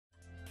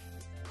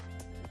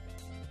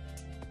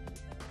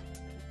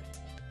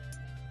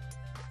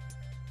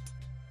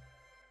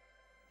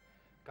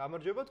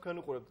გამარჯობა, თქვენ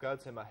უყურებთ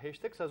გადაცემა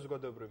ჰეშთეგ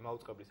საზოგადოებრივი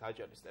მაუწყებლის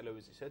აჭარის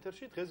ტელევიზიის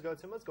ეთერში. დღეს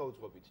გადაცემას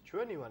გაუძღვებით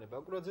ჩვენ ივანე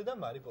ბაკურაძე და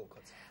მარი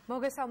ბოლქაძე.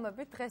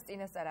 მოგესალმებით, დღეს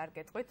წინასწარ არ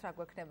გეტყვით, რა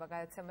გვექნება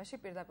გადაცემაში.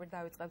 პირდაპირ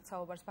დავიწყებთ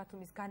საუბარს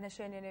ბათუმის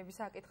განაშენიანების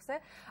საკითხზე.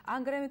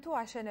 ანგრევენ თუ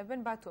აშენებენ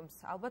ბათუმს?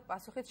 ალბათ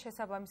პასუხით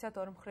შესაბამისად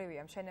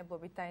ორმხრივია.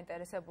 მშენებლობით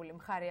დაინტერესებული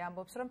მხარე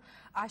ამბობს, რომ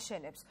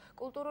აშენებს.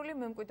 კულტურული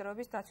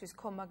მემკვიდრეობის დაცვის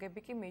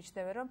ქომაგები კი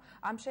მიიჩნევენ, რომ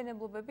ამ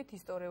მშენებლობებით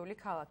ისტორიული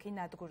ქალაქი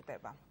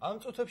ნადგურდება. ამ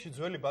წუთებში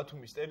ძველი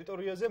ბათუმის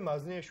ტერიტორიაზე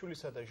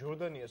მაზნიაშვილისა და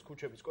ჟორდანიას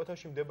ქუჩების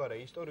კვეთაში მდებარე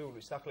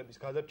ისტორიული სახლების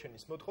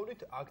გადარჩენის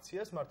მოთხოვნით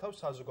აქციას მართავს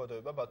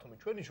საზოგადოება ბათუმი.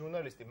 ჩვენი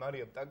ჟურნალისტი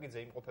მარია ტაკიძე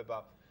იმყოფება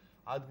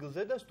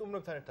ადგილზე და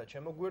სტუმრებთან ერთად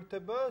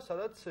შემოგვიერთება,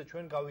 სადაც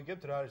ჩვენ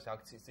გავიგებთ რა არის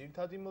აქციის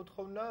ძირითადი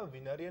მოთხოვნა,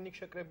 ვინ არიან იქ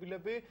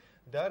შეკრებილები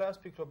და რას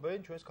ფიქრობენ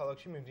ჩვენს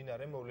ქალაქში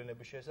მიმდინარე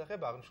მოვლენების შესახებ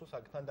აღნიშნულ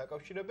საკითხთან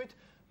დაკავშირებით.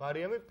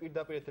 მარიამი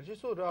პირდაპირ ეთერში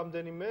სულ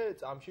რამდენიმე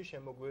წამში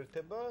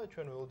შემოგვიერთება,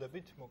 ჩვენ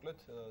ველოდებით მოკლედ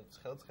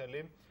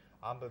ცხელ-ცხელი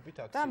ამბებით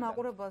აქცია. და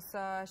მაყურებელს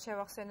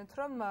შევახსენოთ,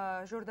 რომ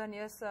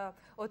ჟორდანიას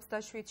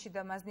 27-ში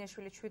და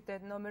მაზნიაშვილის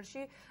 7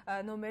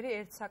 ნომერი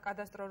 1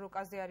 საკადასტრო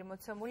რუკაზე არის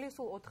მოცემული,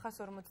 სულ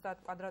 450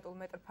 კვადრატულ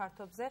მეტრ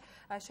ფართობზე.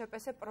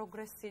 შპს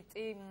პროგრეს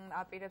სიტი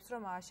აპირებს,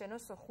 რომ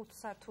ააშენოს 5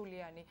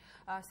 სართულიანი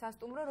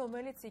სასტუმრო,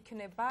 რომელიც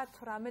იქნება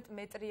 18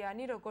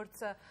 მეტრიანი,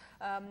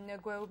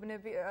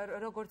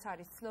 როგორც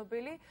არის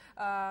ცნობილი.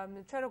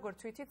 ჩვენ როგორც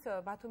ვიცით,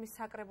 ბათუმის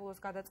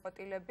საკრებულოს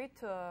გადაწყვეტილებით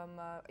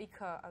იქ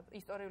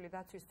ისტორიული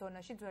დაცვის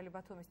ზონაში ძველი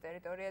ბათუმის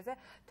ტერიტორიაზე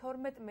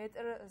 12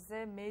 მეტრზე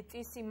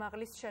მეტი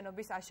სიმაღლის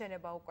შენობის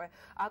აშენება უკვე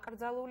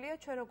აკრძალულია.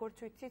 ჩვენ როგორც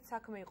ვიცით,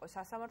 საქმე იყო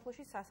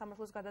სასამართლოში,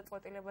 სასამართლოს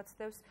გადაწყვეტილებაც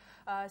დევს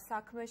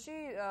საქმეში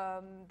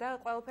და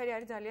ყველაფერი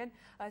არის ძალიან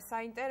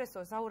საინტერესო.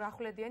 ზაურ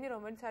ახვლედიანი,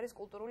 რომელიც არის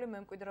კულტურული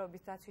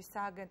მემკვიდრეობის დაცვის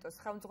სააგენტოს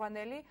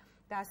ხელმძღვანელი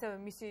და ასევე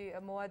მისი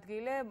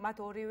მოადგილე, მათ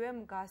ორივემ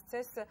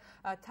გასცეს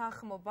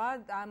თანხმობა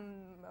ამ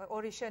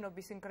ორი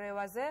შენობის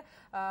ნგრევაზე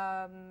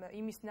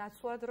იმის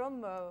ნაცვლად, რომ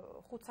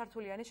 5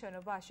 სართულიანი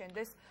შენობა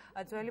აშენდეს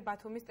ძველი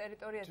ბათუმის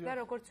ტერიტორიაზე და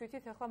როგორც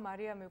ვიცით, ახლა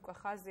მარიამი უკვე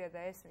ხაზია და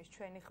ესმის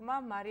ჩვენი ხმა.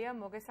 მარიამ,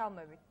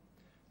 მოგესალმებით.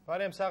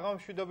 მარიამ,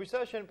 საღამოშვიდობისა,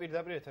 შენ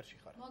პირდაპირ ეთერში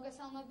ხარ.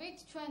 მოგესალმებით,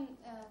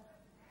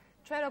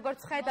 ჩვენ როგორც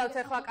ხედავთ,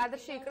 ახლა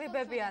კადრში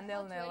იკრიბებიან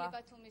ნელ-ნელა. ძველი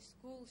ბათუმის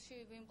გულში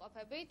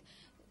ვიმყოფებით.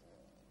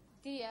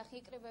 დიახ,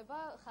 იკრიბება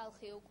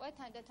ხალხი უკვე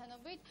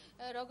თანდათანობით,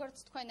 როგორც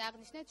თქვენ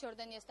აღნიშნეთ,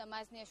 ჟორდანიას და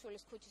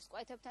მაზნიაშვილის ქუჩის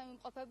კვეთებთან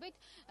ვიმყოფებით,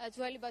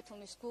 ძველი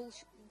ბათუმის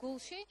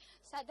გულში,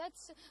 სადაც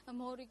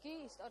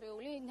მორიგი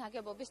ისტორიული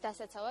ნაგებობის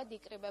დასაცავად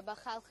იკრიბება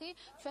ხალხი.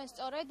 ჩვენ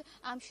სწორედ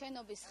ამ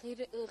შენობის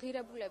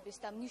ღირებულების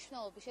და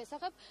მნიშვნელობის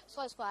შესახებ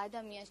სხვა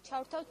ადამიანს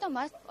ჩავრთავთ და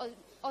მას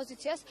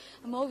პოზიციას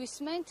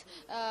მოვისმენთ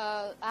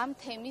ამ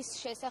თემის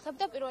შესახებ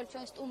და პირველი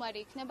ჩვენ სტუმარი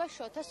იქნება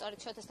შოთა, სწორედ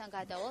შოთასთან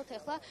გადავალთ.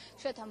 ახლა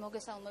შოთა,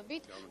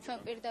 მოგესალმებით. ჩვენ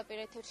პირდაპირ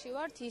ეთერში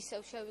ვართ,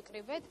 ისევ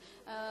შევიკრიბეთ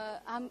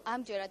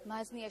ამჯერად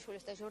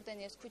მაზნიაშვილის და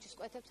ჟორდანიას ქუჩის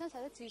კვეთებთან,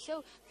 სადაც ისევ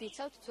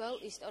ვიცავთ ძველ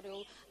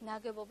ისტორიულ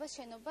ნაგებობას,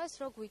 შენობას,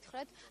 რო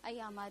გვითხრათ აი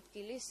ამ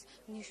ადგილის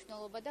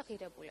მნიშვნელობა და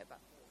ღირებულება.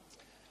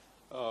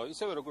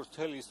 ისევე როგორც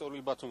მთელი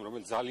ისტორიული ბათუმი,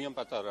 რომელიც ძალიან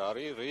პატარა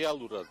არის,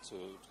 რეალურად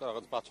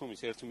რაღაც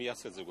ბათუმის ერთ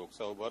მიასედზე გვაქვს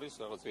საუბარი,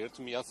 რაღაც ერთ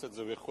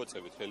მიასედზე ვერ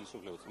ხვეწებით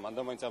ხელისუფლებას.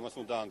 მანდამაინც ამას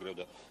უნდა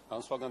დაანგრევდა,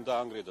 ან სხვაგან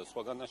დაანგრევდა,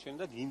 სხვაგან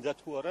აშენდა, გინდა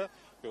თუ არა,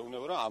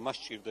 მეუბნება რომ ამას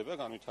სჭირდება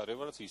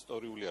განვითარება, რაც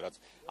ისტორიულია, რაც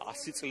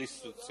 100 წლის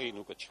წინ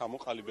უკვე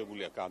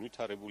ჩამოყალიბებულია,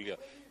 განვითარებულია,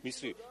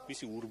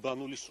 მისი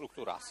ურბანული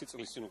სტრუქტურა 100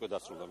 წლის წინ უკვე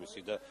დასრულდა მისი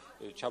და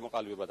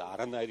ჩამოყალიბება და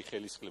არანაირი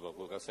ხელისხლება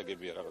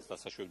გასაგებია რაღაც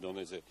დასაშვებ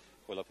დონეზე,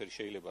 ყველაფერი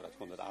შეიძლება რა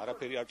თქმა უნდა,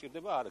 არაფერი არ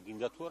სჭირდება, არა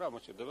და თუ არა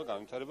ამას შეიძლება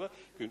განვითარება,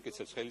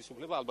 გვიმკიცებს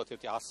ხელისუფლება, ალბათ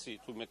ერთი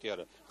 100 თუ მეტი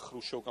არა,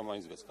 ხრუშოვკა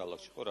მაინც გას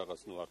ქალაქში ხო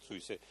რაღაც, ნუ არც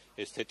ისე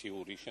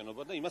ესთეტიური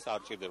შენობა და იმას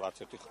არ ჭირდება, არც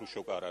ერთი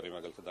ხრუშოვკა არ არის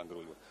მაგალითად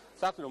დანგრეული.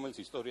 საქმე რომელიც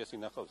ისტორიას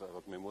ინახავს,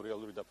 რაღაც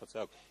მემორიალური დაფაცა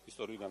აქვს,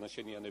 ისტორიული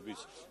განაშენიანების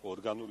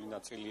ორგანული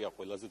ნაწილია,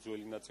 ყველაზე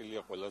ძველი ნაწილია,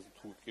 ყველაზე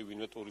თუ კი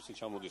ვინმე ტურისტი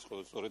ჩამოდის, ხო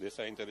სწორედ ეს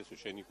საინტერესო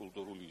შენი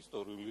კულტურული,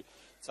 ისტორიული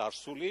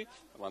წარსული,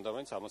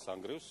 მანდამაინც ამას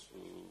ანგრევს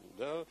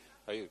და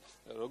აი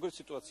როგორი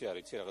სიტუაცია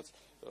არის, იცი რაღაც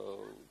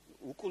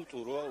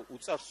უკულტურო,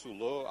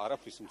 უწარსულო,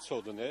 არაფრის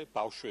მცოდნე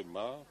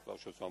ბავშვებმა,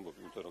 ბავშვებს ვამბობ,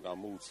 იმიტომ რომ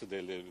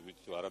გამოუცდელებით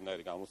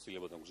არანაირი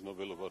გამოცდილება და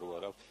მგრძნობელობა რო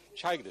არ აქვს,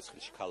 ჩაიგდეს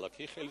ხელში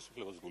ქალაქი,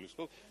 ხელისუფლებას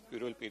გულისხმობ,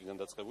 პირველი პირიდან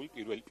დაწყებული,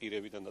 პირველი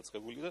პირებიდან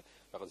დაწყებული და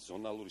რაღაც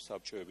ზონალური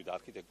საბჭოები და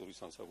არქიტექტურის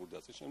სამსახური და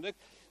ასე შემდეგ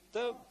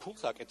და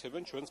ფულს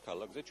აკეთებენ ჩვენს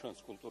ქალაქზე, ჩვენს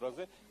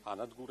კულტურაზე,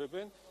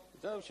 ანადგურებენ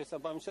და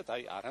შესაბამისად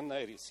აი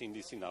არანაირი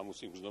სინდისი,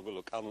 ნამუსი,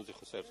 მგრძნობელო კანონზე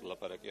ხო საერთოდ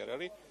ლაპარაკი არ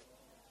არის.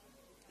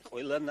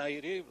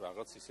 ყველანაირი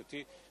რაღაც ისეთი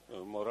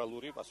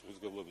მორალური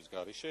პასუხისმგებლობის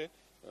გარეშე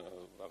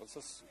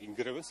რაღაცას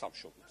ინგრევენ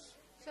სამშობლოს.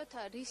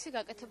 შოთა, რისი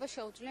გაკეთება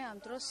შეუძლია ამ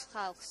დროს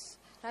ხალხს?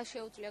 რა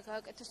შეუძლია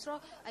გააკეთოს, რომ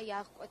აი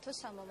აღკვეთოს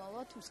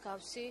სამომავლოდ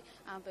მსგავსი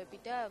ამბები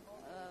და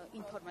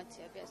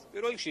ინფორმაციები ასე?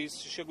 პირველ რიგში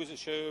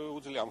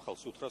შეუძლია ამ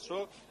ხალხს უთხრას,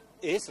 რომ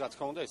ეს რა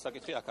თქმა უნდა ეს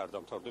საკითხი აქ არ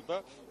დამთავრდება,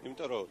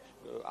 იმიტომ რომ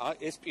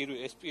ეს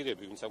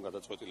პირები, ვინც ამ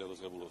გადაწყვეტილებას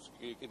ღებულობს,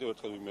 კიდევ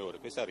ერთხელ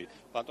ვიმეორებ, ეს არის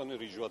ბატონი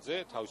რიჟვაძე,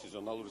 თავისი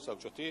ზონალური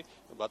საბჭოთი,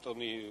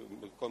 ბატონი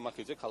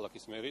კომახიძე,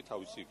 ქალაქის მერი,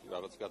 თავისი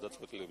რაღაც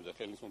გადაწყვეტილებით და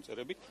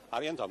ხელისმომწერებით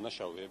არიან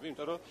დამნაშავეები,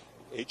 იმიტომ რომ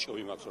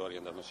ეჭვი მაქვს რომ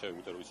არიან დამნაშავეები,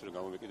 იმიტომ რომ ის რომ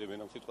გამომეკიდებიან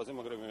ამ სიტყვაზე,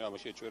 მაგრამ მე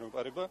ამაში ეჭვი ვერ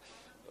მეპარება,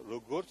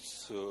 როგორც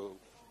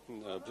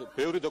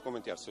ბევრი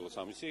დოკუმენტი არსებობს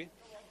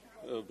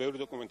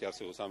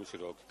ამისი,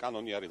 რომ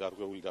კანონი არის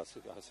დარღვეული და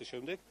ასე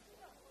შემდეგ.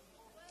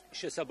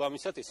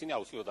 შესაბამისად ისინი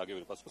აუცილებლად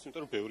აგებენ პასუხს,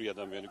 იმიტომ რომ ბევრი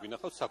ადამიანი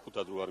გვინახავს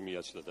საკუთად რო არ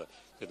მიაჩნდა და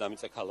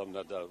დედამიწა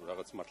ქალამდე და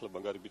რაღაც მართლა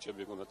მაგარი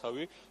ბიჭები ეგონა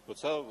თავი,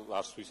 როცა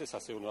არს თუ ისე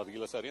სასეირნო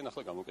ადგილას არიან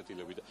ახლა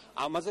გამოკეტილები და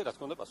ამაზე რა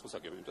თქმა უნდა პასუხს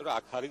აგებენ, იმიტომ რომ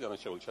აქ არის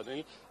დანაშაული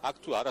ჩადენილი, აქ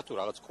თუ არა თუ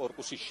რაღაც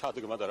კორპუსის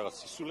შადგმა და რაღაც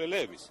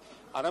სისულელეების,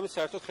 არამედ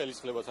საერთოდ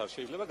ხელისხლებას არ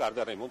შეიძლება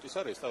გარდა რემონტისა,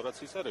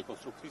 რესტავრაციისა,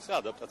 რეკონსტრუქციისა,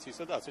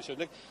 ადაპტაციისა და ასე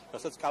შემდეგ,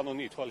 რასაც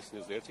კანონი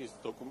ითვალისწინებს და ერთი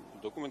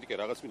დოკუმენტი კი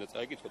რაღაც მინდა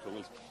წაიკითხოთ,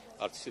 რომელიც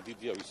არც ისე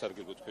დიდია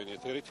ვისარგებლოთ თქვენი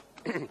ეთერით.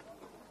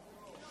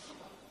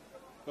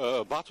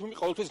 ბათუმი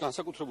ყოველთვის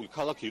განსაკუთრებული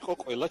ქალაქი იყო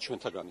ყველა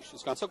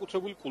ჩვენთაგანისთვის.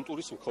 განსაკუთრებული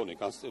კულტურის მქონე,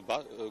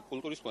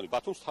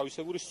 ბათუმს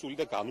თავისებური სული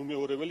და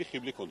განუმეორებელი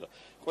ხიბლი ჰქონდა.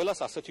 ყველას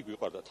ასეთი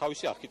გვიყვარდა,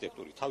 თავისი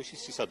არქიტექტურით, თავისი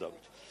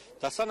სისადავით.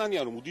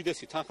 დასანანია რომ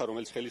უდიდესი თანხა,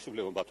 რომელიც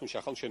ხელისუფლებამ ბათუმში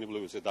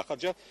ახალმშენებლობებზე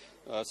დახარჯა,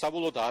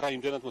 საბოლოოდ არა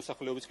იმდენად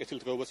მოსახლეობის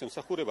კეთილდღეობას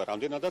ემსახურება,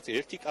 რამდენადაც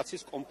ერთი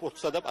კაცის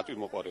კომფორტსა და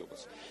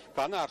პატივმოყვარეობას.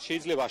 განა არ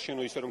შეიძლება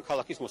აშენო ისე რომ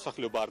ქალაქის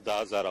მოსახლეობა არ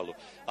დააზარალო,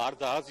 არ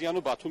დააზიანო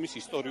ბათუმის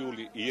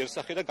ისტორიული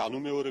იერსახე და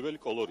განუმეორებელი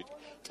კოლორიტი.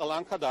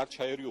 ტლანქად არ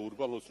ჩაერიო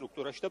ურბანულ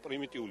სტრუქტურაში და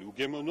პრიმიტიული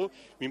უგემოვნო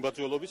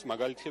მიმბაძველობის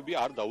მაგალითები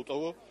არ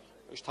დაუტოვო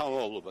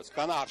შთამომავლობას.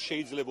 განა არ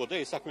შეიძლებოდა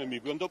ეს საქმე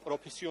მიგვენდო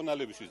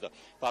პროფესიონალებისთვის და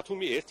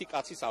ბათუმი ერთი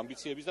კაცის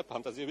ამბიციების და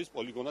ფანტაზიების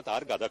პოლიგონად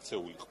არ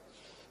გადაქცეულიყო.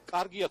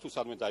 კარგია თუ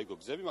სადმე დაიგო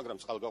გზები, მაგრამ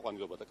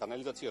წყალგაყვანილობა და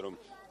კანალიზაცია რომ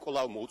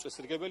კვლავ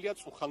მოუწესრიგებელია,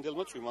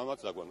 წუხანდელმა წვიმამაც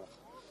დაგვანახა.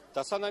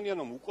 დასანანია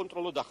რომ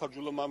უკონტროლო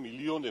დახარჯულმა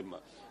მილიონებმა,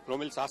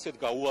 რომელიც ასეთ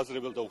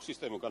გაუაზრებელ და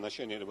უსისტემო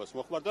განაშენიანებას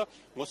მოხმარდა,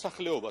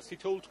 მოსახლეობას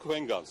თითოეულ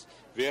თქვენგანს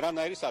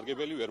ვერანაირი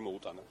სარგებელი ვერ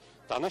მოუტანა.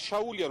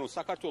 დანაშაულია რომ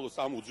საქართველოს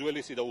ამ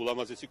უძველესი და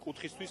ულამაზესი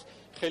კუთხისთვის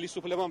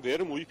ხელისუფლებამ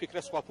ვერ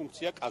მოიფიქრა სხვა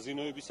ფუნქცია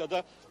კაზინოებისა და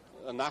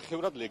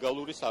ნახევრად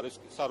ლეგალური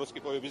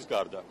საროსკიპოების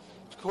გარდა.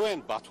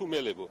 თქვენ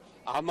ბათუმელებო,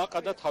 ამაყა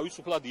და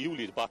თავისუფლად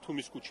ივლით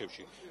ბათუმის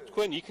ქუჩებში.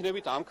 თქვენ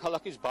იქნებით ამ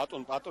ქალაქის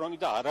ბატონ პატრონი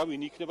და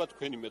არავინ იქნება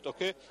თქვენი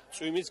მეტოქე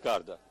წვიმის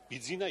გარდა.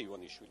 ბიძინა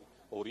ივანიშვილი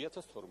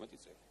 2012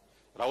 წელი.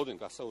 რაოდენ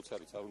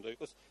გასაოცარი არ უნდა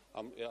იყოს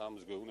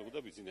ამის გვეუბნებოდა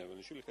ბიძინა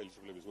ივანიშვილი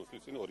ხელისუფლების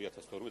მოსვლის წინ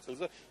 2012 წელს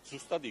და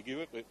ზუსტად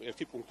იგივე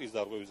ერთი პუნქტის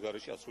დარღვევის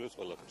გარეშე ასრულებს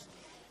ყველაფერს.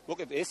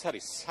 მოკლედ ეს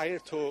არის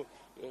საერთო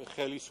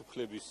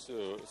ხელისუფლების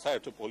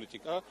საერთო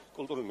პოლიტიკა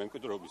კულტურული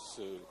მემკვიდრეობის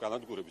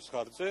განადგურების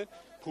ხარჯზე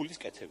ფულის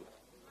კეთება.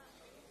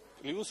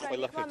 პლუს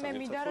ყველაფერთან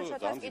ერთად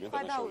ძალიან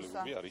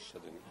დანაშაულები არის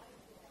შედენი.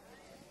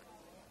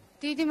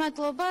 დიდი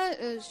მადლობა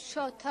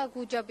შოთა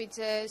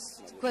გუჯაბიძეს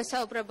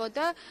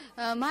გვესაუბრებოდა.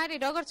 მარი,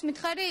 როგორც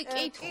მითხარი,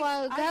 კითხვა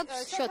გაქვს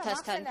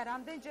შოთასთან.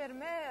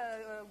 რამდენჯერმე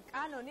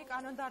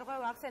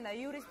კანონდარღვევა ახსენა,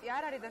 იურისტი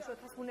არ არის და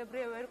შოთას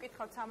ბუნებრივია ვერ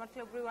ვკითხავთ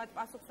სამართლებრივად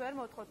პასუხს ვერ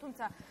მოთხოვთ,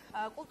 თუმცა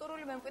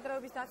კულტურული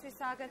მემკვიდრეობის დაცვის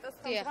სააგენტოს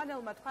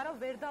ხელმძღვანელმა თქვა, რომ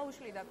ვერ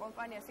დაუშლიდა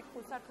კომპანიას იქ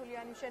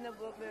 5-სართულიანი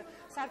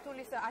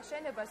სართულის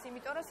აშენებას,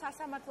 იმიტომ რომ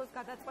სასამართლოს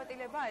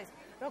გადაწყვეტილებაა ეს.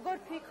 როგორ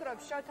ფიქრობ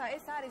შოთა,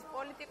 ეს არის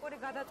პოლიტიკური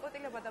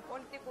გადაწყვეტილება და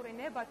პოლიტიკური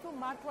ნება თუ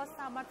მართლა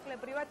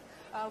სამართლებრივად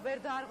ვერ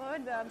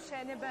დაარღვევენ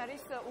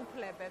მშენებარის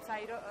უფლებებს,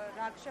 აი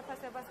რა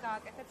შეფასებას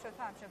გააკეთებს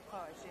შოთა ამ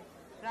შემთხვევაში?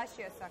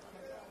 რაშია საქმე?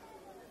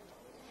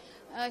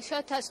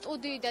 შოთა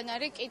სტუდიიდან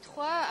არის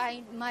კითხვა, აი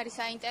მარის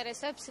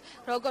აინტერესებს,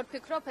 როგორ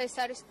ფიქრობ, ეს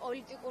არის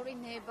პოლიტიკური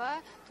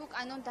ნება თუ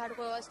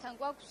კანონდარღვევასთან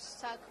გვაქვს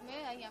საქმე,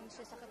 აი ამის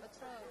შესახებაც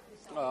რა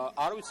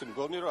არ ვიცი,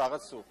 მგონი რომ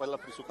რაღაც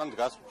ყველაფრის უკან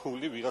დგას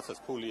ფული, ვიღაცას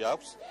ფული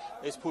აქვს.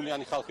 ეს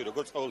ფულიანი ხალხი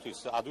როგორც ყოველთვის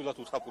ადვილად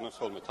უწყაპუნებს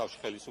ხოლმე თავში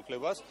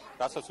ხელისუფლებას,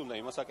 რასაც უნდა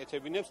იმას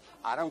აკეთებინებს.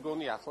 არა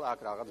მგონი ახლა აქ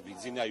რაღაც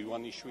ბიძინა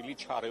ივანიშვილი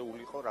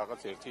ჩარეულიყო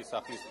რაღაც ერთი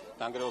სახლის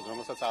დანგრევას,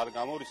 რომელსაც არ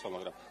გამორიცხო,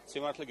 მაგრამ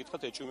სიმართლე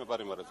გითხრათ ეჭვი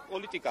მეპარება,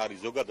 პოლიტიკა არის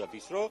ზოგადად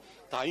ის, რომ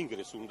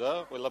დაინგრეს უნდა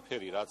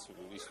ყველაფერი, რაც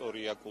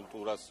ისტორია,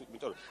 კულტურას,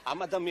 იმიტომ რომ ამ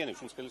ადამიანებს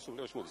ვინც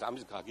ხელისუფლებაში მოდის,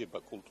 ამის გაგება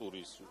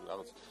კულტურის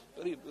რაღაც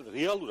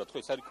რეალურად ხო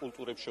ეს არის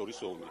კულტურებს შორის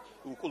ომი.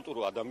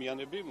 უკულტურო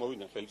ადამიანები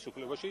მოვიდნენ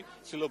ხელისუფლებაში,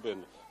 ცდილობენ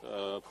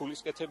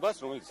ფულის კეთებას,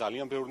 რომელიც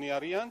ძალიან ბევრნი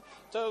არიან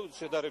და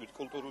შედარებით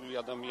კულტურული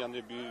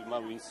ადამიანები,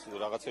 ვინც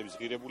რაღაცების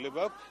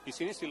ღირებულება აქვს,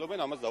 ისინი ცდილობენ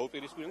ამას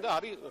დაუპირისპირდნენ და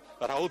არის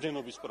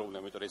რაოდენობის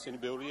პრობლემა, იმიტომ რომ ესენი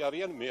ბევრი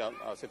არიან, მე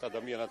ასეთ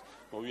ადამიანად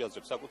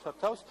მოვიაზრებ საკუთარ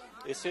თავს,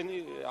 ესენი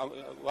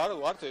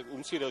ვართ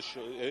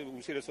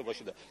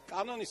უმცირესობაში და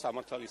კანონის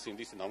სამართალის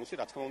ინდის ნამუსი,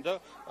 რა თქმა უნდა,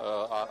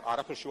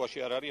 არაფერ შუაში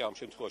არ არის ამ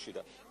შემთხვევაში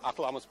და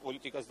ახლა ამას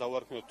პოლიტიკას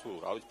დავარქმევთ თუ,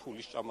 რა ვიცი,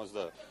 ფულის ჭამას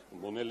და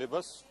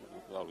მონელებას,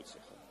 რა ვიცი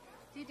ახლა.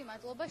 დიდი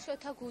მადლობა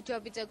შოთა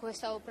გუჯაბიძე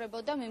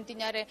გვესაუბრებოდა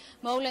მიმდინარე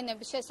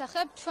მოვლენების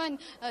შესახებ. ჩვენ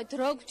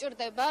დრო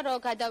გჭირდება, რომ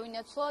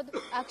გადავინაცვლოთ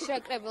აქ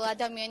შეკრებილ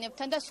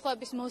ადამიანებთან და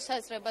სხვების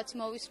მოსაზრებაც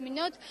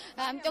მოვისმინოთ.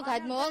 ამიტომ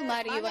გადმოვალ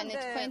მარი ივანე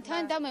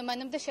თქვენთან და მე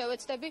მანამდე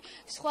შევეცდები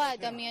სხვა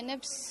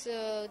ადამიანებს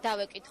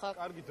დავეკითხო.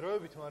 კარგი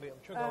დროებით მარიამ,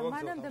 ჩვენ გავაგზავნოთ.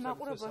 მანამდე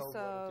მაყურებელს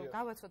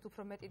გავაცოთ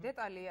უფრო მეტი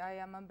დეტალი აი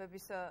ამ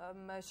ამბების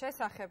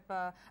შესახებ.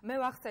 მე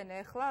ვახსენე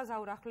ახლა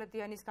ზაურ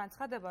ახვლედიანის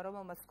განცხადება,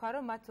 რომელმაც თქვა,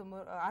 რომ მათ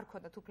არ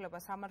ქონდათ უფლება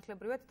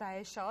სამართლებრივად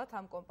დაეშალათ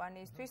ამ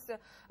კომპანიისთვის,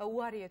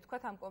 უარია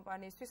თქვათ ამ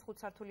კომპანიისთვის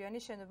ხუთსართულიანი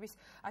შენობის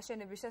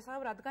აშენების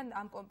შესახებ, რადგან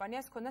ამ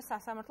კომპანიას ქონდა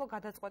სასამართლო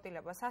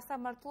გადაწყვეტილება.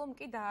 სასამართლომ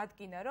კი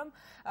დაადგინა, რომ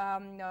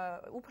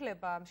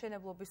უფლება,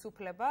 მშენებლობის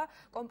უფლება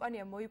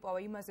კომპანიამ მოიპოვა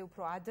იმაზე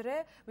უფრო ადრე,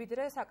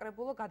 ვიდრე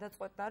საკრებულო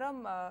გადაწყვეტდა, რომ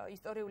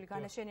ისტორიული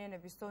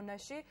განაშენიანების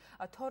ზონაში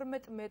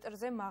 12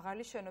 მეტრზე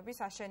მაღალი შენობის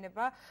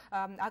აშენება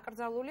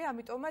აკრძალული,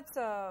 ამიტომაც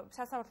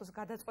სასამართლოს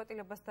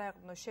გადაწყვეტილებას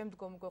დაეყრდნო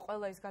შემდგომ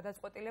ყველა ის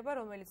გადაწყვეტილება,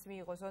 რომელიც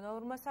მიიღო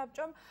ზონალურმა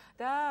საბჭომ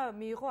და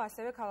მიიღო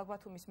ასევე ქალაქ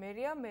ბათუმის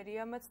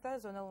მერიამაც და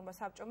ზონალურმა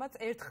საბჭომაც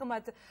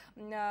ერთხმად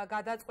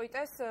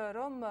გადაწყვიტეს,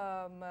 რომ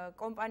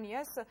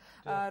კომპანიას,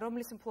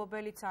 რომლის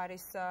მფლობელიც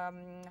არის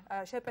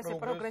შპს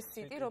პროგრეს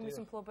სიტი, რომლის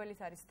მფლობელიც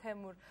არის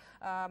თემურ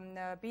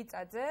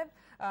ბიწაძე,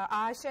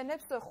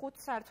 ააშენებს 5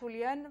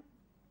 სართულიან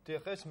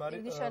ეს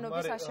მარი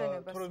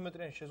 12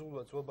 მეტრიანი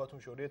შეზღუდვა ძველ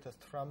ბათუმში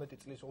 2018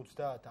 წლის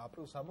 30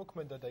 აპრილს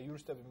ამოქმედა და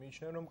იურისტები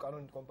მიიჩნევენ, რომ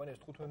კანონით კომპანიას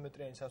 15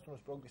 მეტრიანი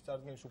სასტუმროს პროექტის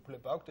წარდგენის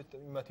უფლება აქვს,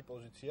 იმათი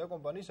პოზიცია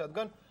კომპანიის,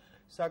 რადგან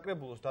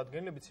საკრებულოს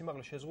დადგენილებით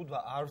სიმაღლის შეზღუდვა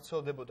არ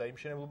ვრცელდებოდა იმ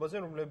მშენებლობაზე,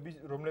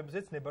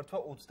 რომლებზეც ნებართვა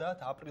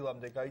 30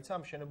 აპრილამდე გაიცა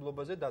ამ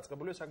მშენებლობაზე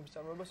დაწყებული საქმის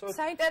წარმოება.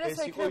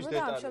 საინტერესო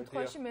იქნებოდა ამ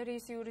შემთხვევაში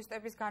მერიის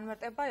იურისტების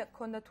განმარტება,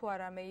 ქონდა თუ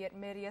არა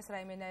მერიას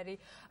რაიმენარი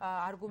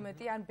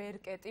არგუმენტი ან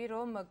ბერკეტი,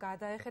 რომ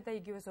გადაეხედა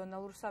იგივე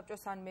ზონალურ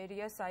საბჭოს ან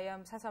მერიას აი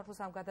ამ სასამართლოს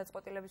ამ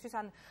გადაწყვეტილებისთვის,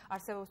 ან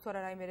არსებობს თუ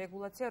არა რაიმე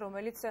რეგულაცია,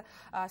 რომელიც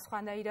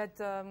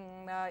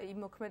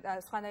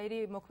სხვანაირი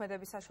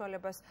მოქმედების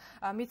საშუალებას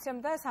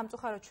მიცემდა.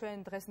 სამწუხაროდ ჩვენ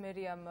დღეს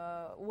მერიამ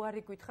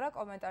უარი გითხრა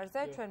კომენტარზე,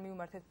 ჩვენ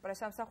მივმართეთ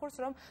პრესამსახურს,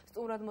 რომ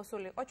სტუმრად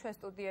მოსული იყო ჩვენ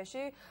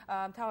სტუდიაში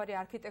მთავარი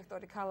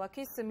არქიტექტორი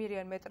ქალაქის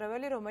მირიან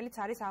მეტრეველი, რომელიც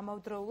არის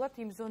ამავდროულად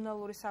იმ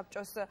ზონალური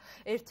საბჭოს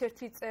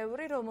ერთ-ერთი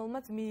წევრი,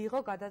 რომელმაც მიიღო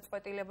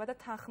გადაწყვეტილება და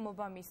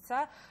თანხმობა მისცა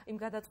იმ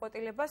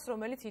გადაწყვეტილებას,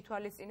 რომელიც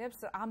ითვალისწინებს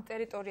ამ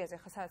ტერიტორიაზე,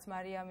 სადაც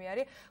მარიამი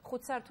არის,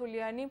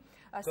 5სართულიანი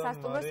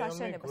სასტუმროს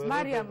აშენებას.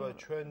 მარიამ,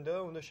 ჩვენ და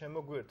უნდა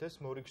შემოგვიერთდეს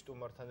მორიგ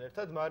სტუმართან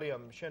ერთად.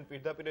 მარიამ, შენ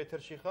პირდაპირ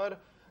ეთერში ხარ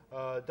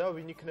და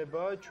ვინ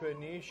იქნება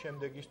ჩვენი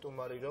შემდეგი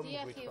სტუმარი, რომ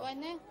გვითხრა?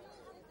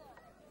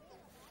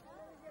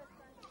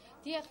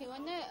 დიახ,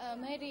 ივანე,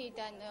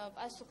 მერიიდან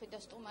პასუხი და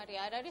სტუმარი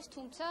არ არის,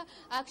 თუმცა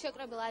აქ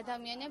შეკრებილ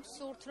ადამიანებს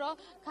სურთ, რომ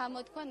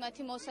გამოთქვან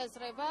მათი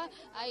მოსაზრება,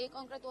 აი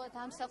კონკრეტულად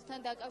ამ სახლთან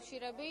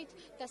დაკავშირებით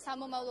და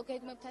სამომავლო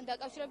გეგმებთან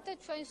დაკავშირებით და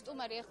ჩვენი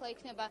სტუმარი ახლა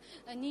იქნება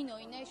ნინო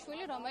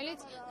ინაიშვილი, რომელიც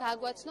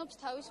გაგვაცნობს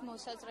თავის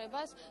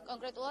მოსაზრებას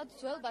კონკრეტულად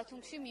ძველ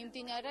ბათუმში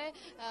მიმდინარე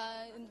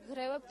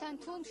გრევებთან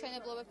თუ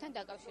მშენებლობებთან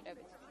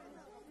დაკავშირებით.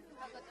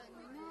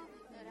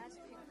 რას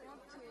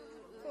ფიქრობთ?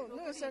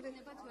 ეს არის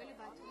ძველი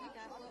ბათუმი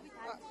დაახლოებით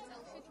 10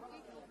 წელში თუკი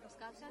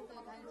მსგავსად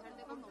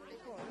განვითარდება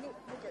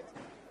მოვლენები.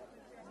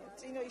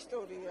 წინა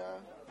ისტორია,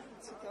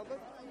 იცით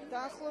ალბათ,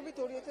 დაახლოებით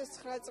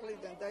 2009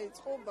 წლიდან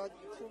დაიწყო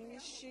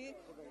ბათუმში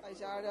აი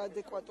ეს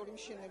არაადეკვატური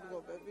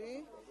მშენებლობები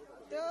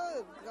და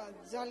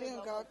ძალიან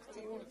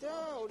გააქტიურდა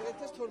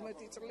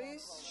 2012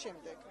 წლის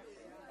შემდეგ.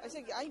 ასე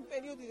იგი, აი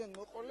პერიოდიდან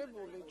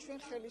მოყოლებული ჩვენ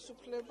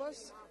ხელისუფლებას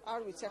არ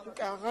ვიცი, ახლა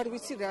კი აღარ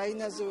ვიცი რა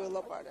ენაზე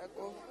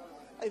ველაპარაკო.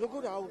 აი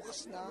როგორ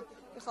აუხსნა.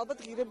 ეხლა ალბათ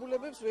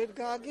ღირებულებებს ვერ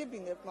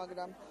გააგებინებ,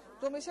 მაგრამ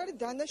რომ ეს არის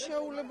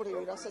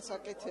დანაშაულებრივი, რასაც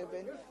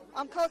აკეთებენ.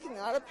 ამ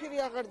ქალაქიდან არაფერი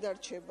აღარ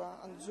დარჩება,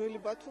 ან ძველი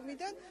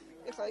ბათუმიდან.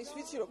 ეხლა ის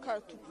ვიცი, რომ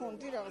ქართულ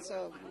ფონდი რაღაცა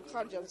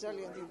ხარჯავს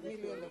ძალიან დიდ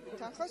მილიონობით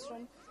თანხას,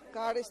 რომ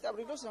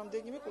გაარესტავრიროს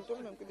რამდენიმე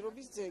კულტურული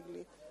მემკვიდრეობის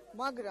ძეგლი.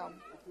 მაგრამ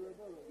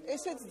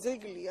ესეც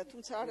ძეგლია,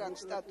 თუმცა არ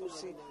აქვს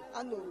სტატუსი.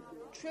 ანუ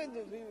ჩვენ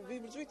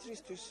ვიბრძვით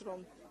რისთვის, რომ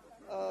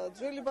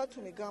ძველი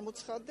ბათუმი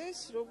გამოცხადდეს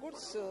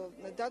როგორც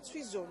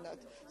დაცვის ზონად,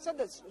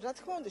 სადაც რა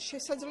თქმა უნდა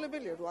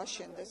შესაძლებელია რომ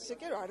აშენდეს, ესე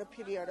კი რომ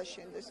არაფერი არ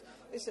აშენდეს.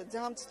 ესე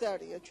ძალიან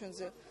მცდარია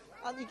ჩვენზე.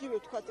 ან იგივე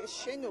ვთქვათ ეს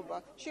შენობა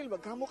შეიძლება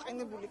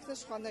გამოყენებული იქნას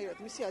სხვანაირად,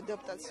 მისი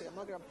ადაპტაცია,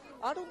 მაგრამ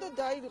არ უნდა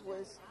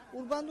დაირღვეს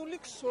урბანული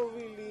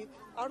ქსოვილი,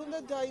 არ უნდა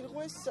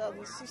დაირღვეს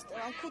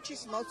სისტემა,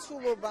 ქუჩის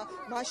მოცულობა,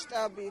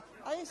 მასშტაბი.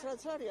 აი ეს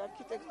რაც არის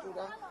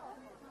არქიტექტურა.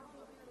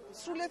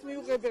 სრულიად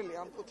მიუღებელია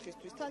ამ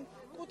კუთხისთვის. თან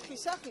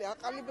კუთხის სახლი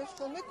აყალიბებს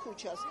ხოლმე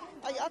ქუჩას.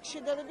 აი აქ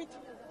შედარებით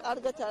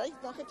კარგად არის,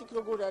 ნახეთ იქ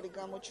როგორ არის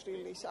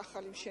გამოჩრილი ეს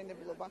ახალი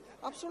მშენებლობა.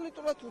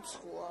 აბსოლუტურად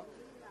უცხოა.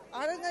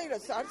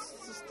 არანაირად არც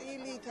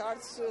სტილით,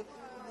 არც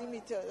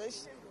იმით ეს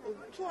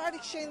თუ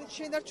არის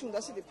შენარჩუნდა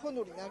ასეთი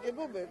ფონური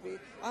ნაგებობები,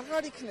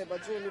 აღარ იქნება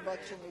ძველი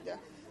ბათუმი და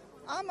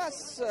ამას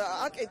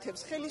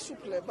აკეთებს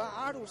ხელისუფლება,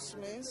 არ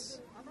უსმენს,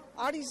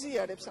 არ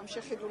იზიარებს ამ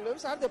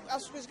შეხედულებებს, არ და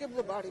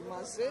პასუხისგებლობა არის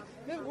მასზე.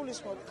 მე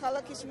გულისხმობ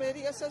ქალაქის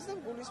მერიასაც და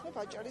გულისხმობ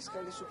აჭარის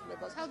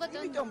ხელისუფლებას.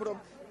 იმიტომ რომ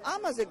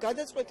ამაზე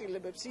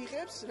გადაწყვეტილებებს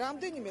იღებს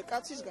რამდენიმე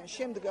კაცისგან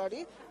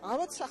შემდგარი,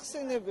 ავად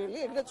სახსენებელი,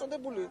 ეგრეთ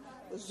წოდებული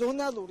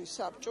ზონალური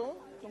საბჭო,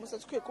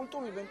 რომელსაც ქვია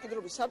კულტურული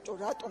მემკვიდრეობის საბჭო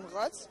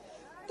რატომღაც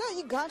და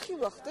იქ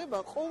განხილვა ხდება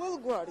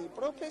ყოველგვარი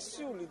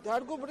პროფესიული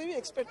დარგობრივი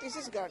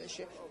ექსპერტიზის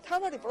გარეშე.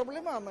 თავარი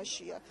პრობლემა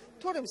ამაშია,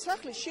 თორემ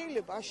სახლი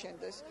შეიძლება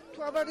აშენდეს, თუ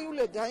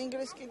ავარიულია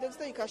დაინგრეს კიდეც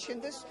და იქ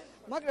აშენდეს,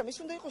 მაგრამ ის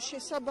უნდა იყოს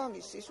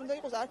შესაბამისი, ის უნდა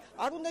იყოს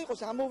არ უნდა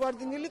იყოს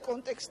ამოვარდნილი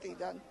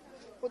კონტექსტიდან.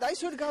 და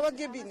ის ვერ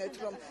გავაგებინეთ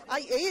რომ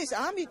აი ეს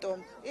ამიტომ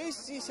ეს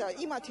ისა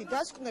იმათი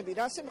დასკვნები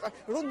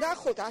რომ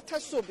ნახოთ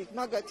ათასობით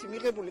მაგათი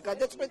მიღებული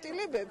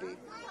გადაწყვეტილებები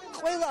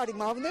ყველა არის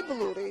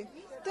მავნებლური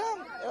და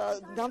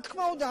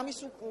დამთქმაოდ ამის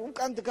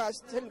უკან დგას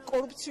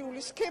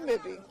კორუფციული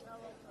სქემები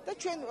და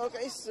ჩვენ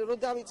ეს რო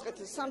დავიწყეთ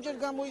სამჯერ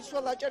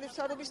გამოიცვალა აჭარის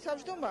მთავრობის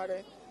თავმჯდომარე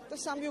და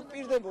სამი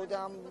უპირდებოდა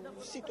ამ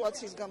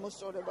სიტუაციის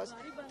გამოსწორებას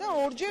და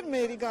ორჯერ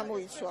მერი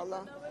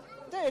გამოიცვალა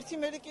და ერთი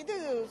მერი კიდე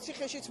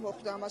ციხეშიც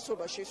მოხვდა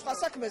ამასობაში სხვა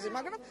საქმეზე,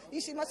 მაგრამ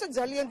ის იმასაც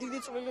ძალიან დიდი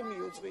წვლილი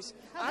მიუძღვის.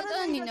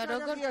 არანინო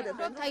როგორ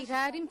აი რა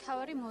არის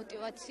მთავარი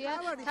мотиваცია,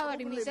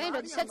 მთავარი მიზანი,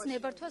 როდესაც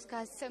ნებართვას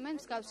გასცემენ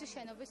მსგავსი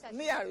შენობის აშენება?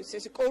 მე არ ვიცი,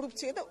 ეს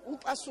კორუფცია და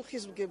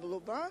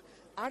უპასუხისმგებლობა,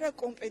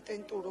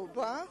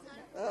 არაკომპეტენტურობა,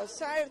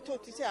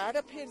 საერთოდ ისე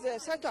არაფერზე,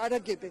 საერთოდ არ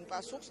აგებენ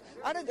პასუხს.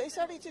 არა და ეს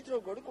არის იცით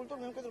როგორი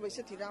კულტურული მემკვიდრეობა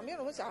ისეთი რამეა,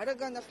 რომელიც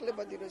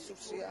არაგანახლებადი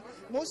რესურსია.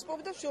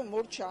 მოსპობს და всё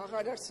მორჩა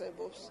აღარ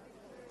არსებობს.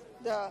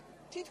 და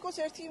თითქოს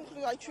ერთი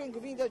მხრივ აი ჩვენ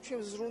გვინდა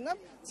ჩვენ ვზრუნავ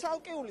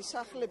ცალკეული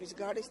სახლების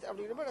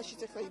გარესტავრირება,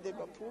 რაშიც ახლა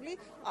იდება ფული,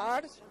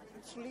 არ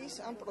ცვლის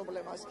ამ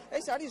პრობლემას.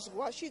 ეს არის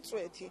ზღვაში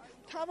წვეთი.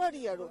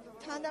 მთავარია რომ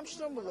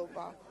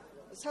თანამშრომლობა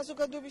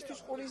საზოგადოებისთვის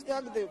ყურის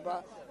დაგდება,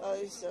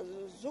 ის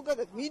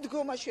ზოგადად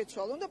მიდგომა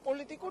შეცვალონ და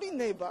პოლიტიკური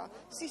ნება,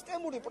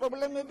 სისტემური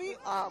პრობლემები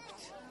აქვთ.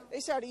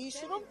 ეს არის ის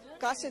რომ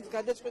გასეთ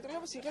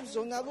გადაწყვეტილებას იღებს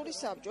ზონალური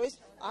საბჭო, ეს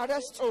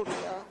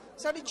არასწორია.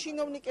 ეს არის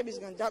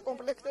ჩინოვნიკებისგან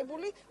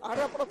დაკომპლექტებული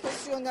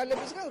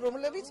არაპროფესიონალებისგან,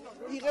 რომლებიც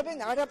იღებენ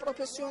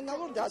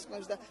არაპროფესიონალურ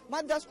დასკვნებს და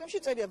მათ დასკვნებში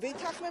წერია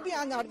ვეთანხმები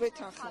ან არ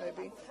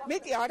ვეთანხმები.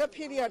 მეტი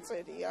არაფერი არ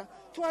წერია.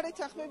 თუ არ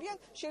ეთანხმებიან,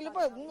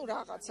 შეიძლება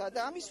რაღაცა და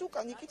ამის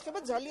უკან იკითხება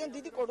ძალიან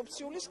დიდი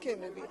კორუფციული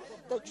სქემები.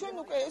 და ჩვენ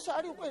უკვე ეს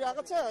არის უკვე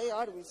რაღაცა,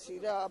 არ ვიცი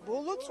რა,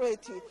 ბოლო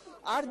წვეთი,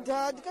 არ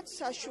დაადგათ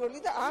საშველი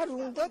და არ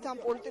უნდათ ამ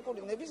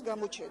პოლიტიკური ნების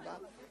გამოჩენა.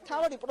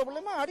 თავარი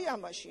პრობლემა არის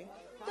ამაში.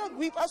 და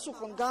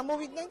გვიპასუხონ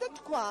გამოვიდნენ და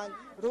თქვან,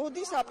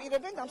 როდის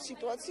აპირებენ ამ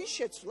სიტუაციის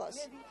შეცვლას.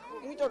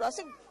 იმიტომ რომ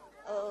ასე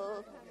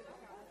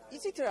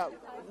იცით რა,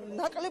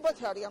 ნაკლებად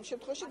არის ამ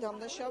შემთხვევაში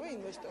დამნაშავე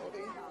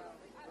ინვესტორი.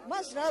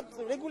 მას რა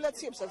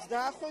რეგულაციებსაც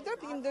დაახვედრებ,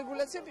 იმ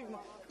რეგულაციებს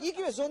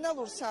იგივე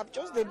ზონალურ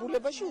საბჭოს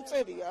დებულებაში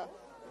უწერია.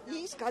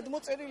 ის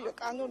გადმოწერილია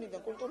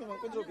კანონიდან კულტურული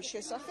მემკვიდრეობის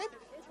შესახებ,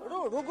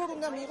 რომ როგორ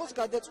უნდა მიიღოს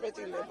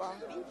გადაწყვეტილება.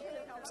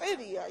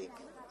 წერია იქ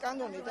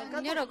კანონიდან,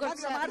 მაგრამ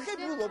არ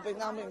ხებულობენ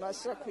ამ იმას,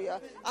 რა ქვია,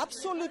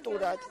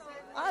 აბსოლუტურად.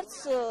 არც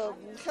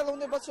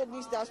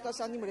ხელოვნებაცოდნის დასწრას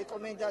ან იმ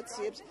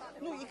რეკომენდაციებს,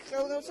 იქ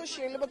ხელოვნებაცოდნა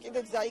შეიძლება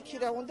კიდეც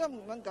დაიქირავონ და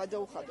მან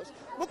გადაუხადოს.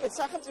 მოკლედ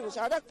სახელმწიფოს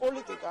არ აქვს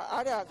პოლიტიკა,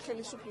 არ აქვს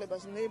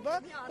ხელისუფლებას ნება,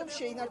 რომ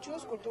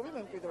შეინარჩუნოს კულტურული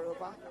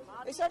მემკვიდრეობა.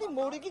 ეს არის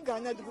მორიგი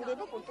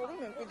განადგურება კულტურული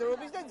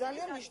მემკვიდრეობის და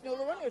ძალიან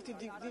მნიშვნელოვანი ერთი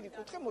დიდი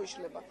კუთხე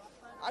მოიშლება.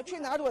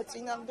 ჩვენ არ ვარ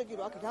წინააღმდეგი,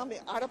 რომ აქ რამე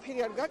არაფერი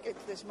არ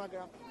გაკეთდეს,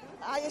 მაგრამ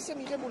აი ესე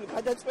მიღებული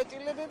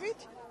გადაწყვეტილებებით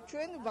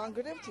ჩვენ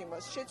ვანგრევთ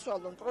იმას,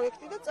 შეცვალონ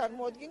პროექტი და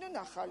წარმოადგინონ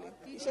ახალი.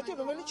 ისეთი,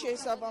 რომელიც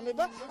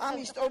შეესაბამება ამ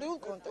ისტორიულ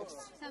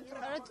კონტექსტს.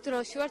 სამწუხაროდ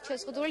დროში ვართ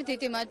შეზღუდული,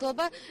 დიდი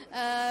მადლობა.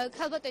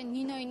 ქალბატონი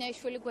ნინო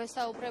ინაიშვილი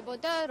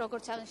გვესაუბრებოდა,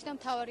 როგორც აღნიშნა,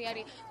 მთავარი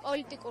არის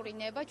პოლიტიკური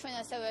ნება. ჩვენ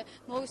ასევე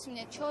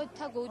მოვისმინეთ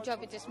ჩოთა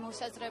გუჯაბიძის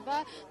მოსაზრება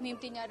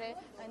მიმდინარე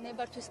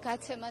ნებართვის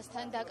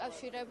გაცემასთან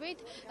დაკავშირებით.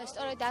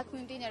 სწორედ აქ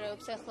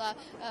მიმდინარეობს ახლა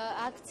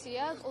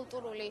აქცია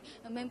კულტურული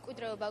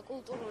მემკვიდრეობა,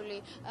 კულტურული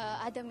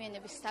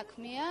ადამიანების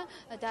საქმეა,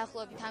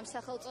 დაახლოებით ამ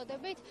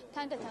სახელწოდებით.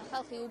 თანდათან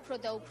ხალხი უფრო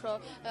და უფრო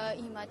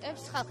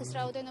იმატებს, ხალხის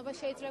რაოდენობა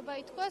შეიძლება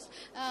ითქვას.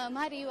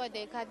 მარი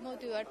ივადე,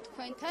 გადმოვდივართ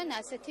თქვენთან,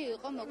 ასეთი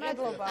იყო მოკლედ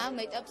ამ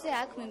ეტაპზე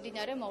აქ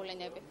მიმდინარე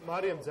მოვლენები.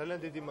 მარიამ, ძალიან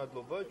დიდი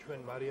მადლობა. ჩვენ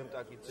მარიამ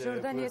ტაკიძე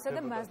ჟორდანიესა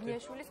და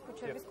მაზნიაშვილის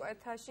ქუჩების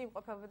კვეთაში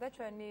იმყოფებოდა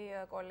ჩვენი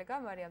კოლეგა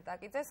მარიამ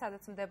ტაკიძე,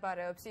 სადაც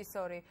მდებარეობს ის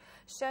ორი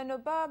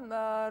შენობა,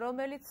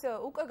 რომელიც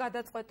უკვე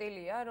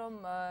გადაწყვეტილია, რომ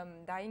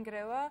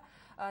დაინგრევა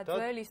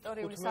ძველი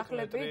ისტორიული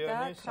სახლები და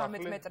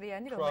 18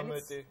 მეტრიანი,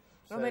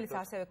 რომელიც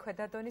ასევე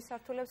ქვედადონის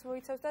სართულებს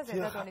მოიცავს და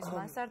ზედადონის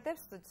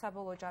მანსარდებს,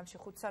 საბოლოო ჯამში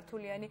 5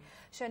 სართულიანი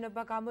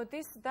შენობა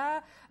გამოდის და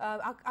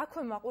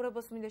აქვე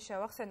მაყურებელს მინდა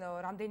შევახსენო,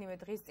 რამდენიმე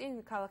დღის წინ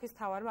ქალაქის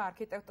მთავარმა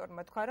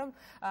არქიტექტორმა თქვა, რომ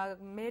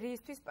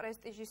მერიისთვის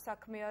პრესტიჟის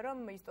საქმეა, რომ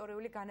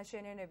ისტორიული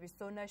განაშენიანების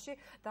ზონაში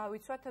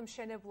დავიცვათ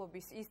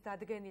მშენებლობის ის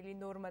დადგენილი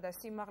ნორმა და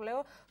სიმაღლეო,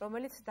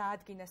 რომელიც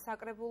დაადგინა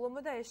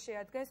საკრებულომო და ეს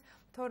შეადგენს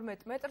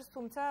 12 მეტრს,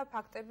 თუმცა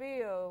ფაქტები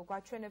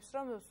გვაჩვენებს,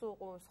 რომ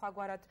სულ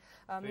სხვაგვარად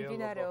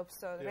მიმდინარეობს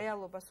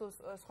რეალობა, სულ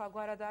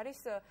სხვაგვარად არის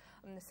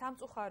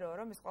სამწუხაროა,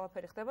 რომ ეს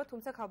ყველაფერი ხდება,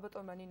 თუმცა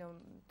ქალბატონმა ნინომ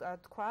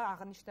თქვა,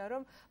 აღნიშნა,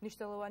 რომ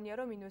მნიშვნელოვანია,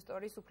 რომ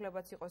ინვესტორის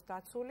უფლებაც იყოს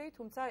დაცული,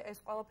 თუმცა ეს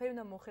ყველაფერი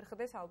უნდა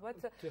მოხერხდეს ალბათ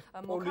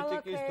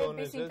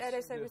მოქალაქეების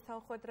ინტერესების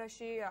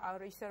თანხმდროში,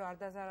 ისე რომ არ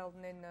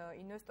დაზარალდნენ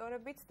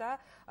ინვესტორებიც და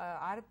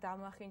არ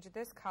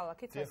დამახინჯდეს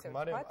ქალაქიც, ესე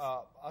ვთქვათ.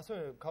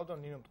 ასევე ქალბატონ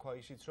ნინომ თქვა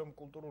ისიც, რომ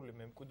კულტურული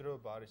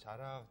მემკვიდრეობა არის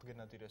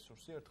არააღდგენადი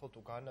რესურსი, ერთხელ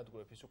თუ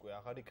განადგურებ ის უკვე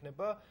აღარ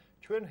იქნება.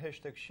 ჩვენ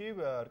ჰეშთეგში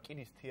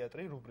რკინის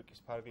თეატრი რუბრიკის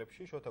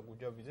ფარგლებში შოთა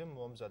გუჯაბიძემ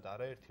მომზადა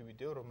არაერთი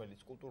ვიდეო,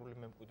 რომელიც კულტურული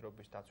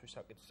მემკვიდრეობის დაცვის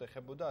საკითხს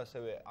ეხებოდა,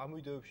 ასევე ამ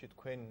ვიდეოებში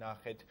თქვენ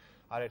ნახეთ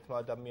არერთმა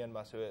ადამიანმა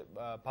ასევე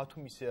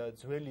ბათუმის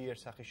ძველი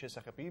იერსახის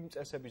შესახებ, იმ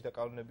წესების და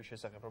კანონების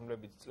შესახებ,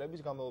 რომლებიც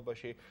წლების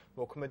განმავლობაში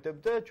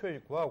მოქმედებდა. ჩვენ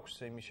გვაქვს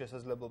იმის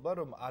შესაძლებლობა,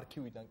 რომ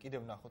არქივიდან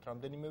კიდევ ნახოთ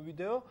რამდენიმე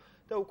ვიდეო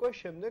და უკვე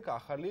შემდეგ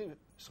ახალი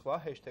სხვა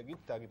ჰეშთეგით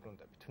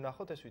დაგიბრუნდებით.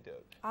 ნახოთ ეს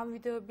ვიდეოები. ამ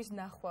ვიდეოების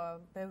ნახვა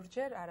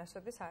ბევრჯერ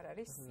არასოდეს არ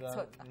არის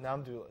ცოტა.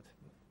 ნამდვილად.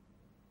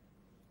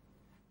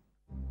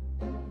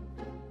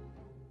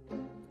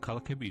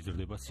 ქალაქები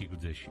იზრდება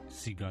სიგრძეში,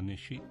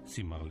 სიგანეში,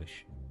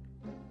 სიმაღლეში.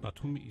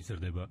 ბათუმი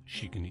იზრდება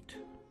შიგნით.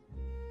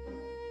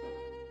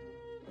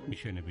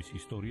 მიშენების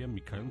ისტორია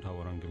მიქაელ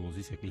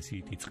მთავარანგელოზის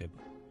ეკლესიით იწყება.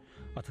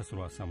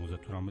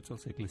 1878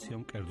 წელს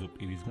ეკლესიამ კერძო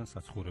პირისგან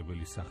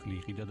საცხოვრებელი სახლი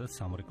იყიდა და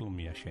სამრეკლო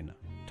მიაშენა.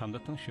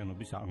 თანდათან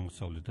შენობის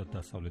აღმოსავლეთ და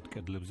დასავლეთ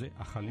კედლებზე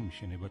ახალი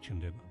მიშენება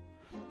ჩნდება.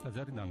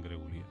 ტაძარი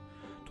დანგრეულია,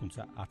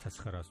 თუმცა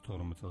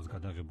 1912 წელს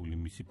გადაღებული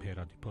მისი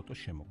ფერადი ფოტო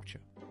შემოგრჩა.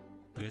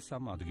 დღეს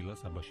ამ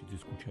ადგილას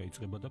აბაშიძის ქუჩა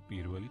იწყება და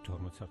პირველი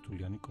 12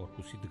 სართულიანი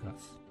კორპუსი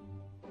დგას.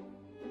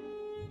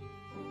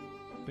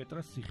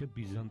 პეტრას ციხე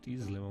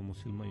ბიზანტიის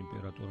ძლევამოსილმა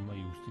იმპერატორმა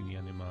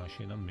იუსტინიანემ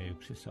ააშენა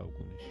მე-6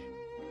 საუკუნეში.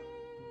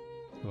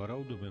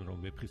 ვარაუდობენ, რომ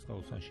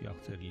ვეფხისტყაოსანში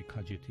აღწერილი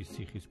ქაჯეთის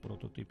ციხის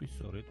პროტოტიპი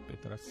სწორედ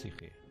პეტრას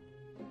ციხეა.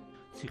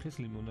 ციხეს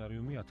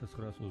ლიმონარიუმი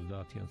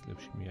 1930-იან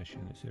წლებში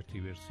მიაშენეს. ერთი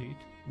ვერსიით,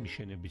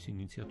 მიშენების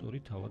ინიციატორი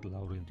თავად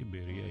ლავრენტი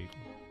ბერია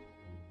იყო.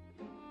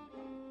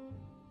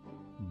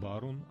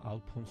 ბარონ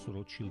ალფონს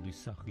როტშილდის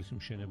სახლის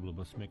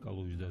მშენებლობა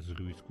სმეკალოვის და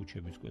ზღვის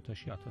ქუჩების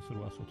კვეთაში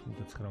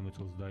 1899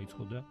 წელს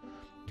დაიწყო და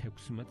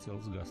 16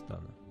 წელს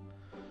გასტანა.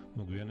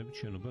 მოგვიანებით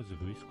შენობა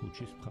ზღვის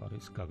ქუჩის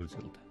მხარეს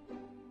გაგრძელდა.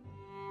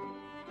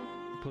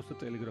 პოსტა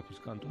ტელეგრაფის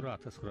კანტორა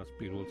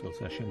 1901 წელს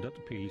აშენდა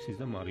ტფილისის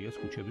და მარიას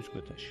ქუჩების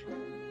კვეთაში.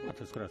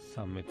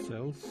 1913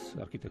 წელს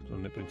არქიტექტორ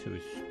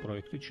ნეპრინცევის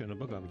პროექტით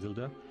შენობა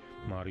გაგრძელდა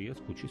მარიას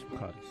ქუჩის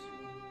მხარეს.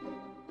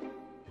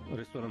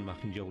 რესტორან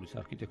მახინჯაურის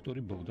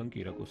არქიტექტორი ბოგდან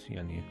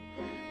კირაკოსიანია.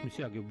 მისი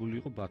აგებული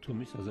იყო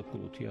ბათუმის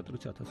საზაფხულო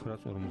თეატრიც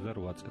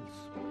 1948 წელს.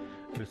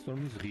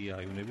 რესტორნის ღია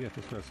აივნები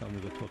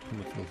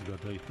 1974 წელს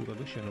გადაიხურა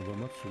და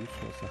შენობამაც სულ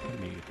სხვა სახე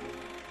მიიღო.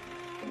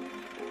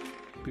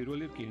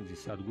 პირველი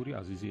რკინიგზის სადგური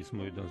აზიზიის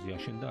მოედანზე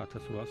აშენდა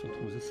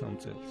 1883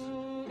 წელს.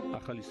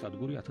 ახალი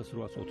სადგური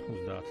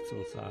 1890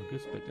 წელს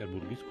ააგეს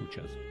პეტერბურგის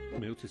ქუჩაზე.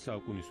 მე-20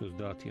 საუკუნის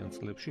 30-იან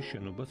წლებში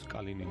შენობას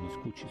კალინინის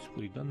ქუჩის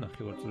მხრიდან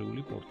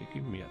ნახევარწრიული პორტიკი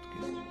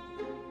მიადგეს.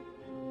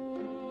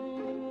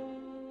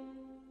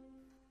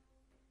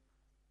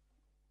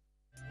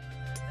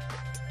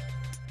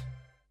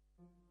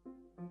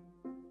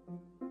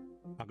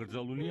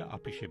 აკრძალულია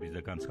აფიშების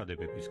და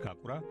განცხადებების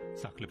გაკვრა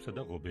სახლებსა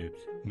და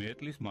ღობეებზე.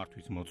 მეეტლის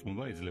მართვის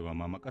მოწმობა ეძლევა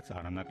მამაკაც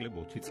არანაკლებ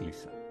 20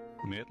 წლისა.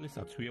 მეეტლის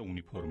აცვია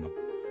უნიფორმა.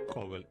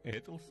 ყოველ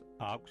ეტლს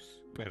აქვს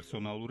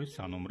პერსონალური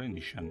სანომრე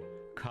ნიშანი.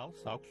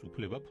 ქალს აქვს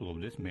უფლება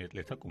ფლობდეს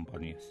მეეტლეთა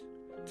კომპანიას.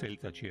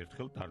 წელიწადში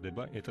ერთხელ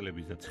ტარდება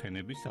ეტლების და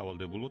ცხენების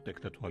სავალდებულო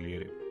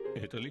ტექნათვალიერება.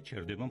 ეტლი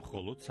ჩერდება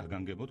მხოლოდ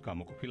საგანგებოდ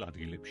გამოყოფილ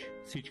ადგილებში.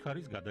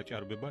 სიჩქარის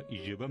გადაჭარბება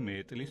იზრდება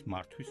მეეტლის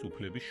მართვის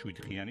უფლების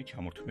 7-დღიანი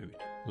ჩამორთმევით.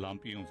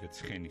 ლამპიონზე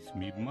ცხენის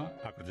მიბმა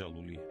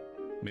აკრძალულია.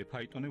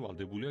 მეფაიტონე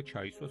ვალდებულია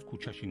ჩაისვას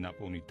ქუჩაში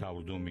ნაპოვნი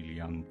დავრდომილი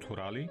ან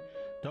მთვრალი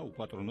და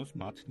უპატრონოს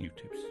მათ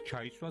ნივთებს.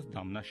 ჩაისვას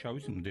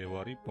დამნაშავის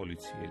მდევარი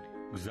პოლიციელი.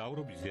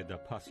 გზავრობის ზედა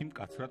ფასი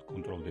მკაცრად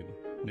კონტროლდება.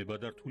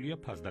 ნებადართულია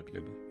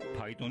ფასდაკლება.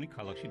 ფაიტონი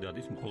ქალაქში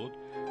დადის მხოლოდ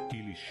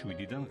დილის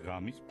 7-დან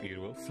ღამის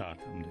 1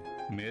 საათამდე.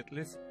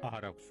 მეეტლეს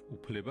არ აქვს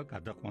უფლება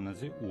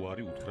გადაყვანაზე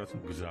უარი უთხრას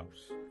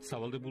მგზავრს.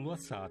 სავალდებულოა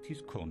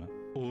საათის ქონა.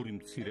 2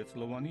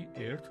 მცირეწლოვანი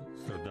ერთ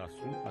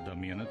ზრდასრულ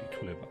ადამიანად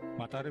ითვლება.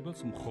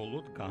 მატარებელს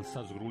მხოლოდ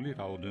განსაზღვრული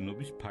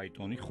რაოდენობის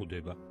ფაიტონი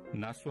ხვდება.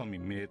 ნასვამი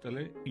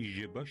მეეტლე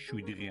იზრდება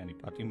 7-დღიანი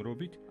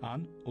პატიმრობით ან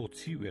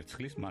 20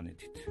 ვერცხლის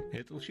მანეთით.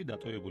 ეტლში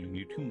დატოვებული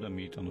ნივთი უნდა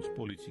მიიტანოს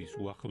პოლიციის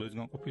უახლოეს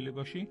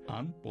განყოფილებაში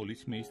ან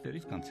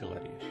პოლიცმეისტერის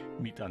კანცელარიაში.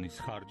 მიტანის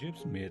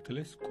ხარჯებს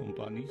მეეტლეს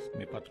კომპანიის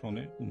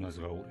მეპატრონე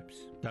უნაზღაურებს.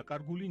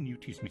 დაკარგული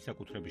ნივთის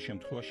მისაკუთრების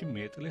შემთხვევაში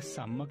მეეტლე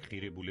სამმა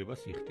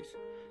ღირებულებას იხდის.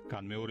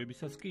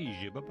 განმეორებისას კი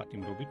იზრდება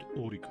პატიმრობით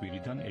 2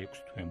 კვირიდან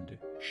 6 თვემდე.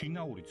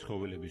 შინაური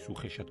ცხოველების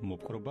უხეშად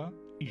მოპყრობა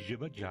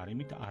იზრდება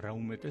ჯარიმით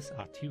არაუმეტეს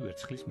 10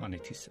 ვერცხლის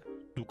მანეთისა.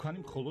 დუქანი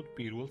მხოლოდ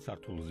 1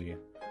 სართულზეა.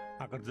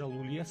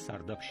 აკრძალულია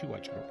სარდაფში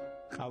ვაჭრობა.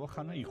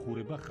 ყავახანა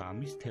იხურება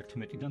ღამის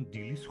 11-დან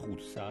დილის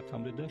 5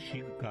 საათამდე და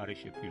შიგ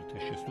გარეშე პირთა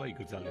შესვლა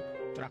იგრძალება.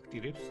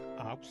 ტრაქტირებს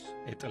აქვს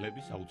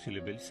ეტლების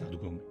აუცილებელი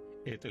სადგომი.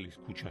 ეტლის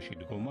ქუჩაში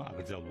დგომა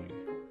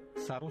აკრძალულია.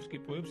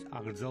 საროსკიპოებს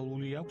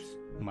აკრძალული აქვს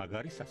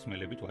მაგარი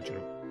სასმელებით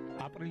ვაჭრობა.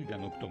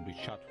 აპრილიდან ოქტომბრის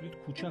ჩათვლით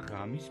ქუჩა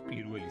ღამის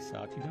 1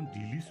 საათიდან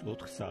დილის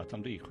 4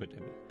 საათამდე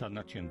იხვეტება.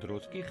 დანარჩენ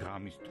დროს კი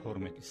ღამის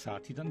 12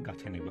 საათიდან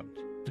გათენებამდე.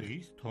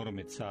 დღის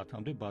 12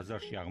 საათამდე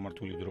ბაზარში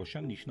აღმართული დროშა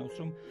ნიშნავს,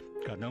 რომ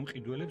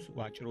გადამყიდველებს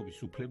ვაჭრობის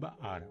უფლება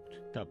არ აქვთ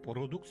და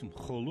პროდუქტს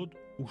მხოლოდ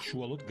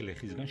უშუალოდ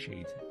გლეხისგან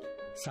შეიძენთ.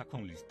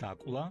 საქონლის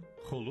დაკლა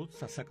მხოლოდ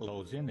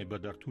სასაკლაოზეა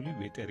ნებადართული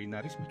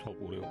ვეტერინარის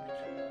მეთვალყურეობით.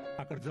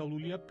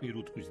 აკრძალულია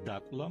პირუტყვის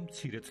დაკლა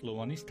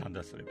მცირეწლოვანის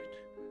თანდასწრებით.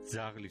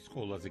 ძაღლის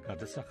ყველაზე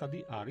გადასახადი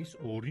არის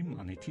 2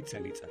 მანეთი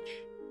წელიწადში.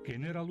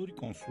 გენერალური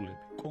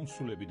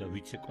კონსულები და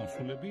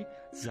ვიცე-კონსულები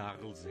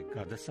ძაღლზე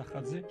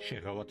გადასახადზე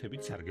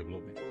შეღავათებით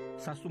სარგებლობენ.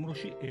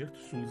 სასტუმროში ერთ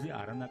სულზე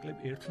არანაკლებ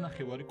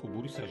 1.5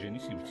 კუბური საჟენი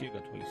სივრცეა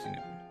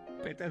გათვალისწინებული.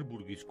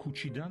 პეტერბურგის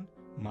ქუჩიდან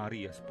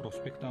მარიას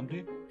პროსპექტამდე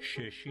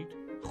შეშით,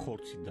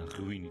 ხორცით და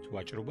ღვინით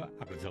ვაჭრობა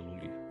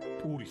აკრძალულია.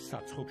 პურის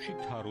საცხობში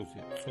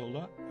თაროზე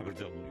წოლა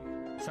აკრძალულია.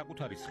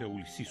 საკუთარი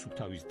სხეულის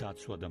სისუფთავის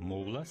დაცვა და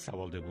მოვლა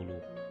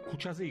სავალდებულოა.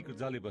 ქუჩაზე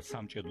იკრძალება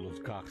სამჭედლოს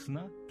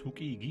გახსნა, თუ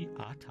კი იგი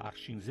 10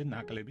 არშინზე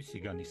ნაკლები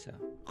სიგანისაა.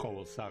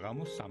 ყოველ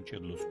საღამოს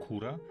სამჭედლოს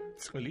ქურა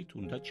წყლით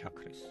უნდა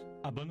ჩაქრეს.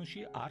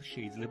 აბანოში არ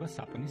შეიძლება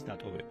საპნის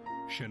დატოვება.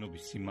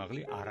 შენობის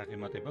სიმაღლე არ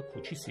აღემატება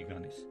ქუჩის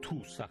სიგანეს. თუ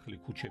სახლი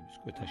ქუჩების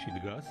კვეთაში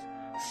დგას,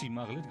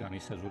 სიმაღლედ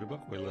განისაზღვრება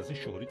ყველაზე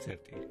შორი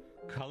წერტილი.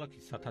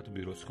 ქალაქის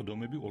სათათბიროს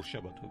სხდომები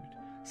ორშაბათობით.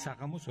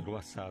 საღამოს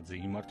 8 საათზე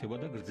იმართება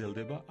და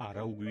გრძელდება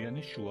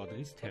არაუგვიანეს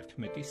შუადღის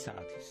 11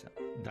 საათისა.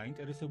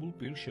 დაინტერესებულ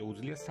პირს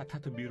შეუძლია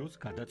სათათბიროს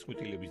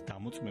გადაწყვეტილების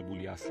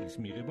დამოწმებული ასლის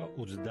მიღება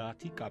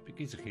 30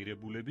 კაპიკის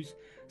ღირებულების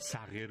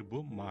საღერბო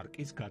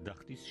მარკის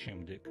გადახდის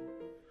შემდეგ.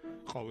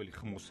 ყოველი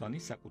ხმოსანი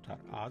საკუთარ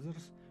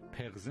აზრს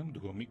ფეხზე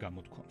მდგომი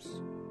გამოთქვამს.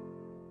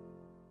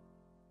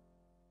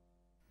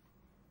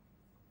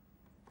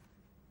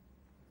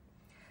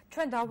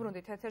 ჩვენ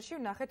დავბრუნდით ეთერში,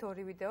 ვნახეთ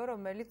 2 ვიდეო,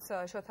 რომელიც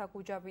შოთა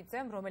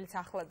გუჯაბიძემ, რომელიც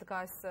ახლა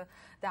დგას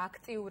და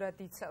აქტიურად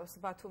იცავს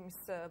ბათუმის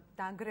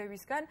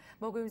დანგრევისგან,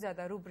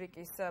 მოგვიმზადა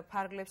რუბრიკის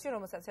ფარგლებში,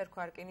 რომელსაც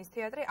ერქვა რკინის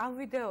თეატრი. ამ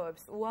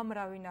ვიდეოებს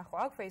უამრავი ნახვა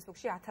აქვს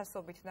Facebook-ში,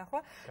 1000-ობით ნახვა.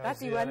 რაც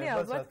ივანე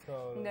ალბათ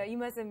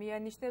იმაზე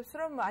მიანიშნებს,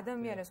 რომ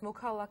ადამიანებს,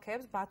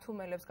 მოქალაქეებს,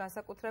 ბათუმელებს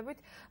განსაკუთრებით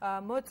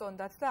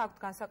მოწონდათ და აქვთ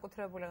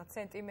განსაკუთრებული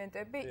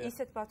სენტიმენტები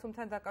ისეთ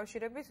ბათუმთან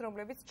დაკავშირებით,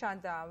 რომლებიც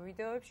ჩანდა ამ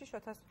ვიდეოებში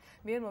შოთას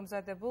მიერ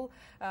მომზადებულ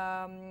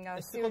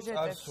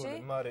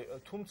სიუჟეტებში.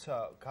 თუმცა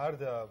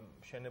გარდა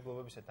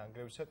მშენებლობებისა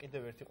დანგრევისა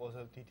კიდევ ერთი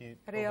ყველაზე დიდი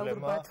რეალურ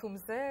პრობლემა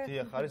ბათუმზე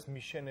დიახ არის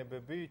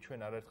მიშენებები, ჩვენ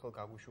არაერთხელ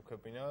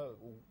გაგვიშუქებინა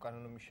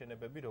უკანონო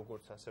მიშენებები,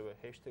 როგორც ასევე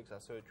ჰეშთეგს,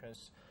 ასევე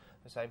ჩვენს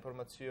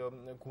საინფორმაციო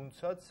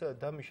გუნდსაც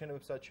და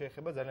მიშენებებსაც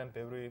შეეხება ძალიან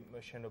ბევრი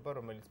შენობა,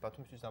 რომელიც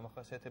ბათუმისთვის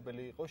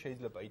დამახასიათებელი იყო,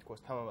 შეიძლება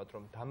ითქვას თამამად,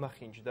 რომ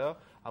დამახინჯდა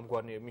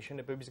ამგვარი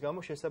მიშენებების გამო,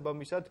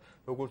 შესაბამისად,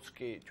 როგორც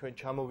კი ჩვენ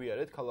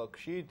ჩამოვიარეთ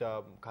ქალაქში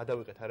და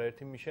გადავიღეთ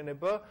არაერთი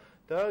მიშენება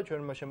და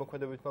ჩვენმა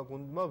შემოქმედებითმა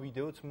გუნდმა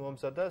ვიდეოც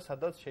მომზადა,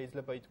 სადაც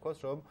შეიძლება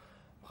ითქვას, რომ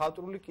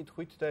მხატვრული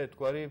კითხვით და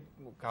ერთგვარი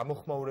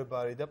გამოხმაურება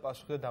არის და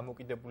პასუხი და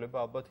დამოკიდებულება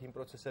ალბათ იმ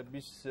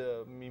პროცესების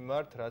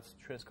მიმართ, რაც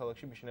ჩვენს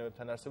ქალაქში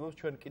მიშენებებთან არსებობს.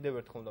 ჩვენ კიდევ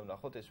ერთხელ უნდა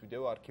ვნახოთ ეს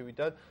ვიდეო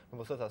არქივიდან,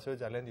 რომელსაც ასევე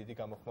ძალიან დიდი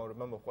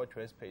გამოხმაურება მოჰყვა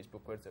ჩვენს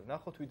Facebook გვერდზე.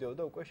 ვნახოთ ვიდეო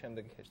და უკვე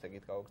შემდეგი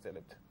ჰეშთეგით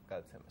გავაგრძელებთ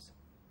გადაცემას.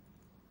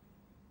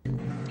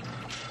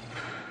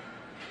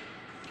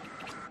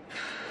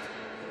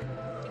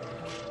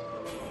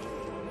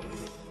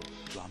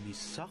 ლამის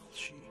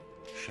სახლში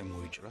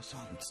შემოიჭრა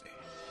სამწე.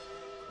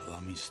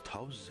 ლამის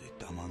თავზე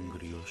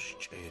დამანგრიოს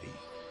ჭერი.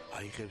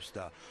 აიღებს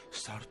და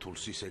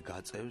სართულს ისე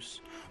გაწევს,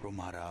 რომ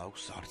არა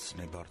აქვს არც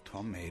ნებართვა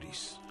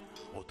მერის.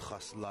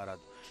 400 ლარად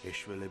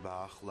ეშველება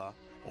ახლა,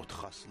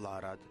 400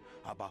 ლარად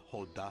აბა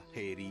ჰოდა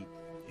ჰერი.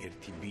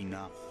 ერთი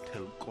ბინა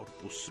მთელ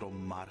კორპუსს რომ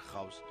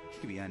მარხავს,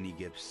 გვიან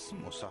იგებს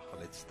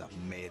მოსახლეც და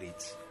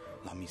მერიც.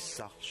 ლამის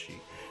სახლში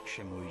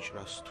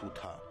შემოიჭრას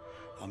თუთა,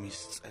 ლამის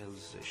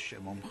წელზე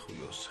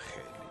შემომხვიოს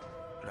ხელი.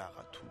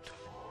 რაღა თუთა,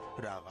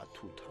 რაღა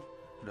თუთა,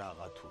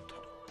 რაღა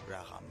თუთა,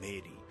 რაღა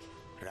მერი,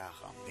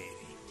 რაღა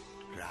მერი,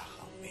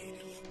 რაღა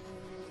მერი.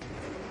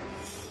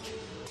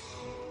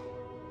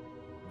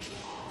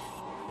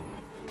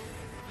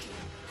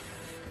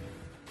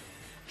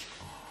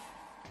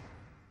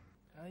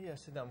 აი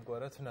ასე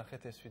დამგვარად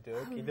ვნახეთ ეს ვიდეო,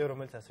 კიდევ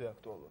რომელიც ასევე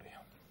აქტუალურია.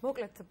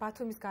 მოკლედ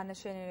ბათუმის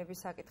განაშენიანების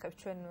საკითხებს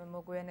ჩვენ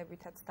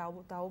მოგვიანებითაც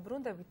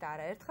დაუბრუნდებით და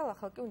არაერთხელ,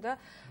 ახლა კი უნდა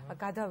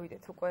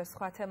გადავიდეთ უკვე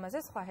სხვა თემაზე,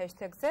 სხვა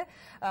ჰეშთეგზე.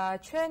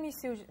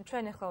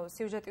 ჩვენ ახლა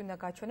სიუჟეტი უნდა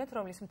გაჩვენოთ,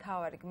 რომლის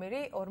მთავარი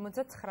გმირი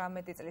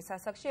 59 წლის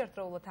ასაკში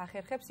ერთდროულად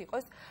ახერხებს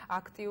იყოს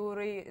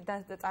აქტიური და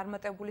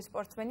წარმატებული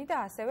სპორტსმენი და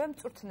ასევე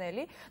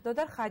მწვრთნელი.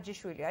 ნოდარ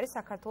ხაჯიშვილი არის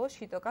საქართველოს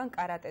შიტოკან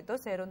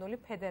კარატე-დოს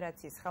ეროვნული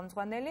ფედერაციის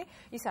ხელმძღვანელი.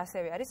 ის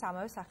ასევე არის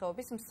ამავე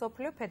სახელობის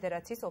მსოფლიო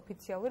ფედერაციის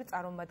ოფიციალური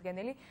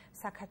წარმომადგენელი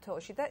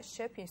საქართველოში.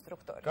 შეფ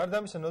ინსტრუქტორი. გარდა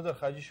ამისა, ნოდარ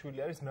ხაჯიშვილი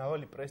არის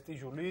მრავალი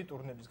პრესტიჟული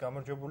ტურნირის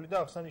გამარჯვებული და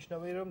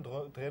აღსანიშნავია, რომ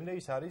დღემდე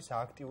ის არის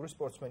აქტიური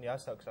სპორტსმენი.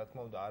 ასაკს, რა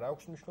თქმა უნდა, არ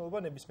აქვს მნიშვნელობა,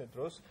 ნებისმიერ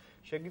დროს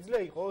შეგიძლია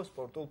იყოს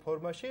სპორტულ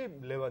ფორმაში.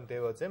 ლევან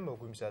დევაძემ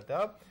მოგვიმზადა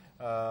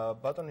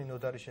ბატონი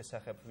ნოდარის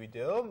შესახებ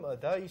ვიდეო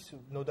და ის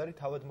ნოდარი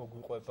თავად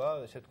მოგვიყვება,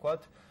 ესე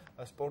ვთქვათ,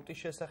 სპორტის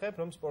შესახებ,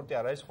 რომ სპორტი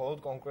არ არის მხოლოდ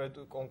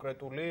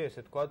კონკრეტული,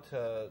 ესე ვთქვათ,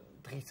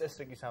 დღის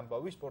წესრიგის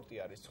ამბავი, სპორტი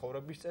არის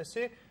ცხოვრების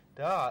წესი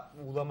და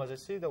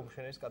ულამაზესი და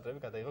უმშვენიერი კადრები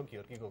გადაიღო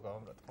გიორგი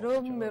გოგავამ, რა თქმა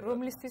უნდა.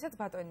 რომლისთვისაც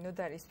ბატონი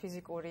ნოდარის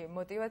ფიზიკური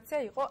მოტივაცია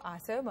იყო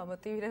ასევე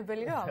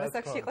მომოტივირებელი, რომ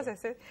ამასაკში იყოს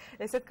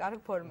ესეთ კარგ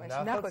ფორმაში.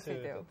 ნახოთ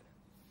ვიდეო.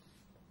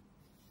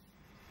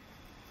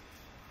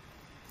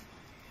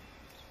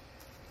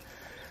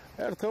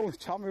 ერთხელ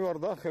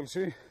ჩამივარდა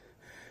ხელში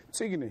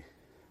წიგნი.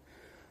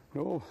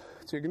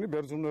 წიგნი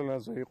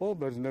ბერძნულენაზე იყო,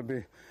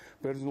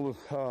 ბერძნულ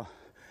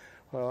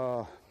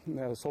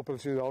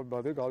სოფელში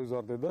დავიბადე,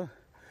 გავიზარდე და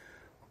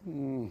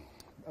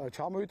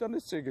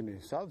ჩამოიტანეს წიგნი,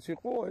 სადაც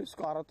იყო ეს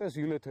კარატეს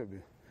ილეთები.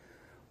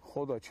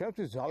 ხო და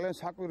ჩემთვის ძალიან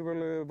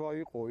საკვირველება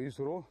იყო ის,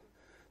 რომ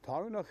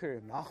დავინახე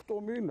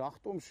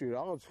ნახტომში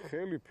რაღაც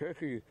ხელი,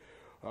 ფეხი,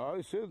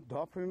 ესე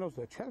დაფრინავს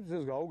და ჩემთვის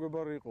ეს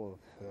გაუგებარი იყო.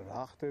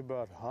 რა ხდება,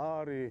 რა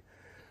არის?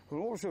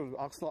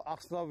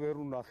 ახსნა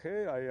ვერ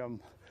უნახე, აი ამ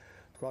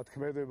თქვა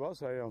ქმედებას,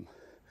 აი ამ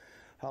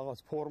რაღაც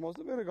ფორმას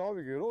და მე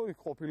გავიგე, რომ იქ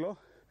ყოფილა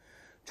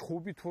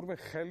ჩხუბი თურმე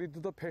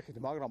ხელით და ფეხით,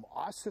 მაგრამ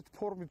ასეთ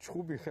ფორმით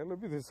ჩხუბი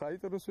ხელებით ეს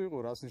საინტერესო იყო,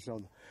 რას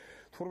ნიშნავდა.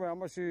 თურმე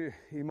ამაში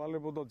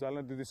იმალებოდა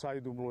ძალიან დიდი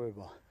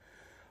საიდუმლოება.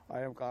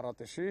 აი ამ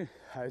კარატეში,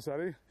 აი ეს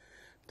არის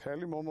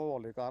მთელი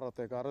მომავალი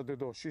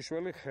კარატე-დო,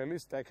 შიშველი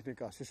ხელის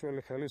ტექნიკა,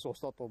 შიშველი ხელის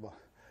ოსტატობა.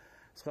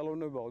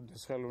 ხელოვნება,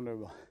 ოდნეს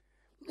ხელოვნება.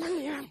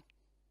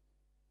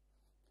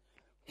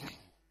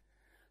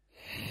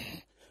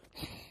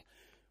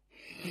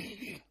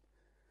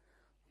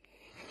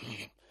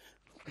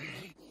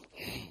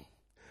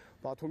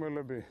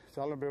 ბათუმელები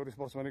ძალიან ბევრი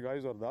სპორტსმენი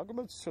გაიზარდა.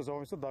 აქედან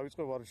შესაბამისად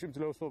დავიწყე ვარჯიში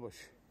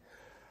მძლეოსნობაში.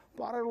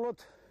 პარალელურად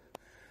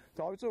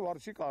დავიწყე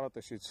ვარჯიში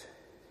კარატეშიც.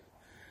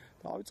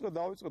 დავიწყე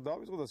და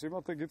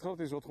სიმართლე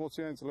გითხრათ ის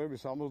 80-იანი წლების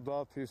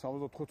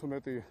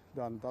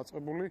 70-75-დან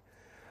დაწყებული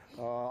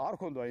არ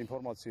ქონდა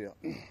ინფორმაცია.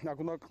 აქ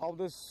უნდა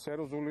ყავდეს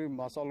სერიოზული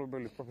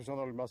მასწავლებელი,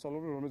 პროფესიონალი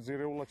მასწავლებელი, რომელიც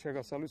ძირეულად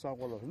შეგასწავლის ამ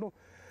ყველას.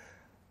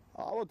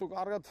 ალბათ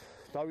კარგად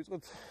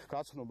დავიწყეთ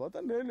გაცნობა და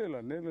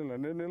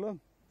ნელ-ნელა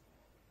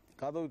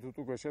გადავიდეთ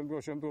უკვე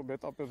შემდგომ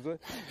ეტაპებზე.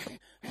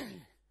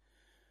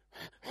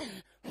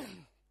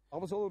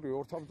 აბსოლუტური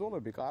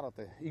ორთაბრძოლები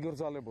კარატე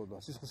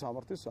იგრძალებოდა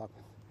სისხლსამართლის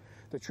საქმე.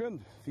 და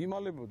ჩვენ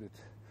ვიმალებოდით,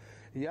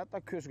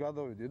 იატაკქვეშ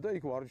გადავიდით და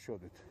იქ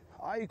ვარჯიშობდით.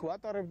 აი იქ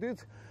ვატარებდით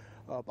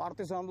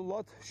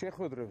პარტიზანულად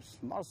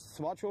შეხვედრებს. მას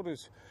მათ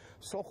შორის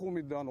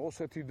სოხუმიდან,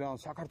 ოსეთიდან,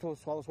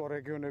 საქართველოს სხვადასხვა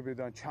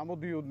რეგიონებიდან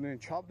ჩამოდიოდნენ,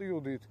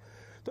 ჩავდიოდით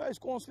და ეს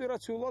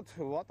კონსპირაციულად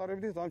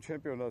ვატარებდით ამ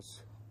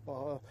ჩემპიონატს.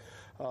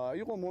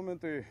 იყო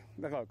მომენტი,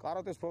 ეხლა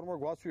კარატეს ფორმა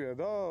გვაცვია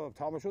და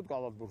თამაშობთ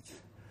კალათბურთს.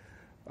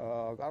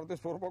 კარატეს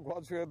ფორმა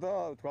გვაცვია და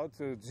თქვათ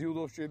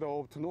ძიუდოს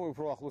ჭიდაობთ,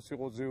 უფრო ახლოს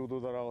იყო ძიუდო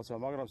და რაღაცა,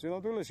 მაგრამ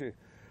სინამდვილეში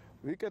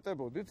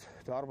ვიკეტებოდით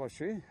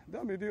დარბაზში და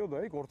მიდიოდა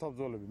იქ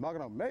ორთაბრძოლები.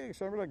 მაგრამ მე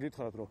შემიძლია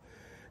გითხრათ, რომ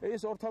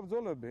ეს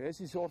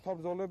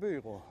ორთაბრძოლები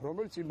იყო,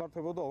 რომელიც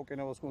იმართებოდა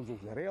ოკინავას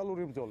კუნძულზე,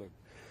 რეალური ბრძოლები.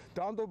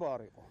 დანდობა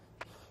არ იყო.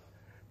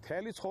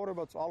 მთელი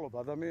ცხოვრება წვალობ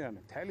ადამიანი,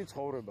 მთელი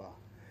ცხოვრება.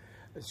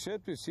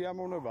 შეთვის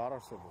სიამოვნება არ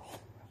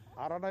არსებობს.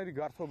 არანაირი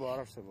გართობა არ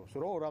არსებობს,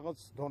 რომ რაღაც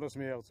დონეს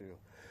მიაღწიო.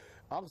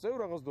 აღწევ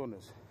რაღაც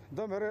დონეს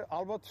და მე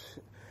ალბათ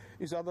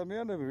ის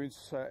ადამიანები, ვინც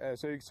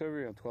ესე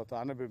იქცევიან, თქვათ,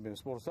 ანებებენ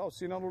სპორტს,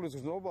 სინამდვილეს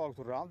გზნობა აქვს,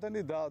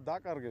 რამდენი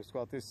დაკარგეს,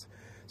 თქვათ, ის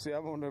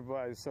სიამოვნება,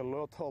 ის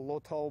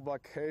ლოთაობა,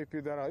 ქეიფი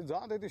და რა,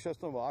 ძალიან დიდი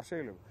შეცდომა არ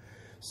შეიძლება.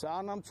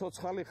 სანამ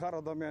ცოცხალი ხარ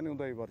ადამიანი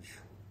უნდა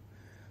ივარჯიშო.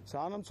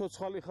 სანამ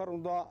ცოცხალი ხარ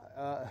უნდა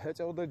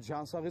ეწეოდე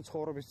ჯანსაღი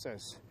ცხოვრების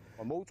წესს.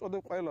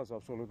 მოუწოდებ ყველას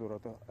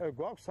აბსოლუტურად.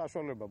 გვაქვს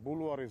საშუალება,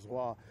 ბულვარი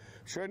ზღვა,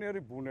 მშვენიერი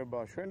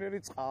ბუნება, მშვენიერი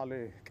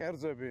წყალი,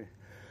 კერძები.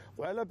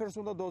 ყველაფერს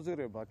უნდა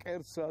დოზირება,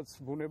 კერძსაც,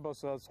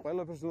 ბუნებასაც,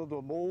 ყველაფერს უნდა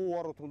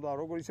მოუვაროთ, უნდა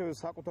როგორ ისევე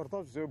საკუთარ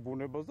თავს, ისევე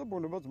ბუნებას და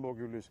ბუნებაც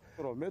მოგივლის.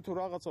 რომ მე თუ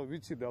რაღაცა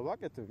ვიცი და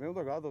ვაკეთებ, მე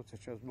უნდა გადავცე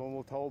ჩემს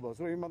მომთაობას,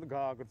 რომ იმან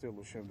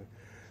გააგრძელოს შემდეგ.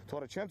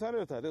 თორე ჩემთან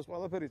ერთად ეს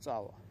ყველაფერი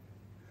წავა.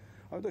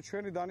 ამიტომ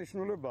ჩვენი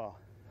დანიშნულებაა,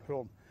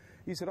 რომ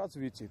ის რაც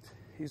ვიცით,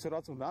 ის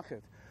რაც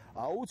ვნახეთ,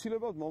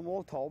 აუცილებლად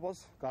მომავალ თაობას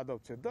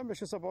გადავცეთ და მე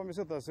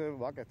შესაბამისად ასე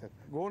ვაკეთებ.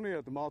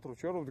 გონიათ მათ რომ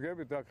ჩვენ რომ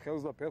ვდგებით და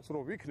ხელს და ფეხს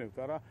რომ ვიქნებთ,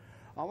 არა,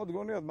 ამათ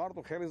გონიათ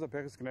მარტო ხელის და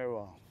ფეხის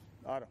კნევა.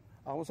 არა,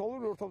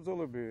 აღმოსავლური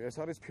ორთაბრძოლები ეს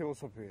არის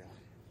ფილოსოფია.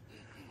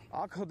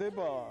 აქ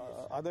ხდება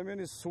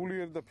ადამიანის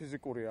სულიერი და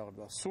ფიზიკური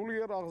აღზრდა.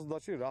 სულიერ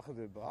აღზრდაში რა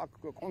ხდება? აქ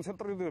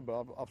კონცენტრირდება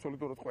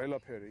აბსოლუტურად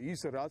ყველაფერი,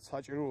 ის რაც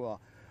საჭიროა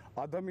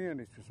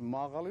ადამიანისთვის,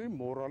 მაღალი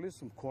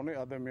მორალის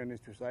მქონე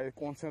ადამიანისთვის, აი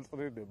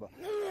კონცენტრირდება.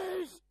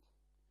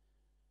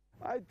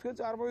 აი თქვენ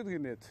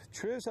წარმოიდგინეთ,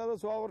 ჩვენ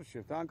სადაც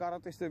ვავარჯიშებთ, ან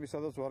კარატისტები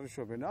სადაც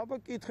ვარჯიშობენ, აბა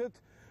კითხეთ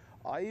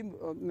აი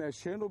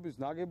შენობის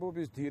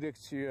ნაგებობის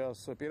დირექციას,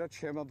 პირად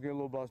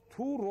შემადგენლობას,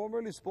 თუ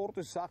რომელი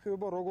სპორტის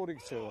სახეობა როგორ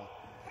იქცევა.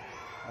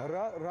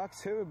 რა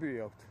ქცევები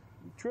აქვთ?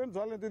 ჩვენ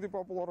ძალიან დიდი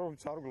პოპულარობით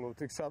ვარგლობთ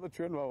იქ, სადაც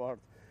ჩვენ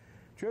ვართ.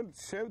 ჩვენ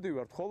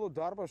შევდივართ, ხოლო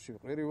დარბაზში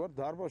ვყირივართ,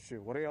 დარბაზში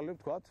რეალებ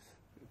თქვათ,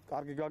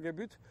 კარგი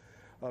გაგებით.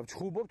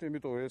 ვჩხუბობთ,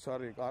 იმიტომ ეს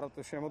არის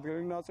კარატეს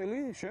შემოდგენილი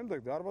ნაწილი. შემდეგ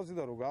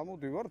დარბაზიდან რომ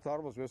გამოდივართ,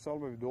 დარბაზს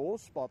ვესალმებით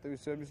ოს,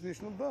 პატივისცემის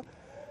ნიშნով და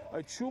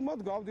აი ჩუმად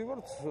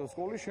გავდივართ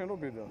სკოლის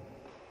შენობიდან.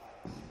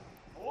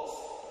 ოს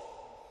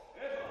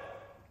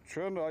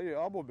ჩვენ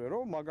ამბობენ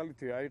რომ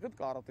მაგალითი აიღეთ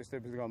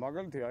კარატისტებისგან,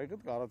 მაგალითი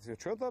აიღეთ კარატისტები.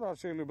 ჩვენთან არ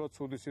შეიძლება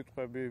ცუდი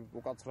სიტყვები,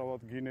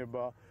 უკაცრავად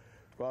გინება,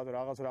 თქვა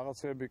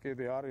რაღაცები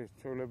კიდე არის,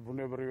 ჩვეულებრივ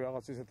ბუნებრივი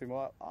რაღაც ისეთი,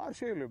 არ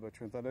შეიძლება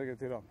ჩვენთან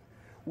ეგეთი რამ.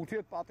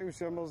 უთიეთ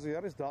პატივისცემელზე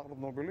არის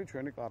დაყრდნობილი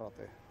ჩვენი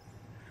კარატე.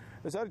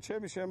 ეს არის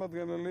ჩემი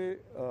შემადგენელი,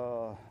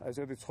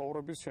 ესეთი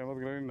ცხოვრების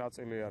შემადგენელი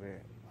ნაწილი არის.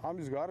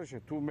 ამის გარეშე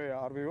თუ მე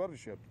არ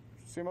ვივარიშებ,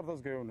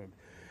 სიმართლეს გეუბნები.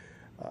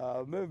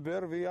 მე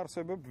ვერ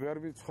ვიარსებებ, ვერ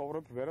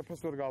ვიცხოვრებ,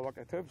 ვერაფერს ვერ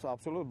გავაკეთებ,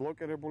 აბსოლუტურად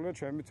ბლოკირებულია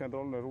ჩემი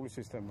ცენტრალური ნერვული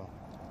სისტემა.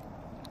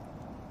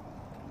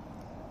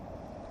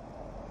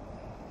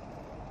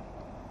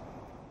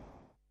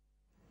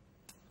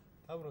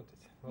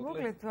 დაბრუნდით.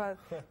 მოკლედ,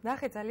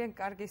 ნახე ძალიან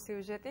კარგი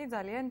სიუჟეტი,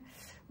 ძალიან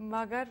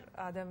მაგარ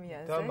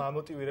ადამიანზე. და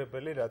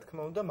მამოტივირებელი, რა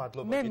თქმა უნდა,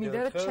 მადლობა მე კიდევ მინდა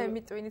ერთხელ. ჩემი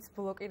ტვინიც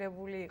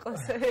ბლოკირებული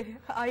იყოს.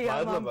 აი ამ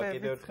მადლობა ამბებით.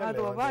 კიდევ ერთხელ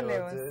მადლობა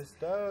ლევონს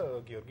და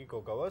გიორგი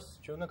გოგავას.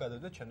 ჩვენ უნდა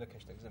გადავიდეთ შემდეგ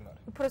ჰეშთეგზე მარე.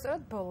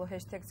 უბრალოდ ბოლო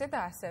ჰეშთეგზე და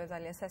ასევე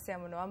ძალიან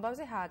სასიამოვნო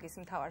ამბავზე ჰააგის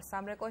მთავარ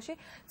სამრეკლოში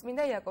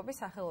წმინდა იაკობის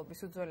სახელობის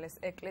უძველეს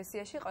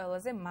ეკლესიაში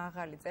ყველაზე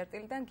მაღალი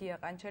წერტილიდან გია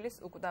ყანჩელის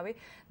უკვდავი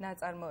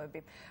ნაწარმოები.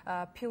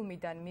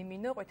 ფილმიდან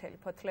მიმინო ყვითელი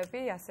ფოთლები,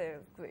 ასე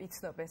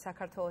იცნობენ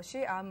საქართველოში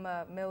ამ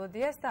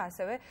მელოდიას და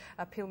ასევე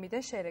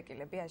ფილმიდან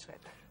შერეკილები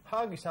აჟღერდა.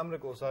 ჰააგის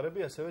სამრეკლოს ზარები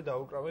ასევე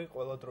დაუკრავენ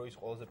ყველა დროის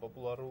ყველაზე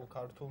პოპულარულ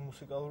ქართულ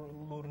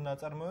მუსიკალურ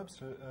ნაწარმოებს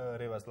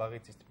რევაზ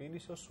ლაღიცის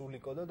თბილისო,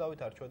 სულიკო და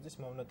დავით არჩვაძის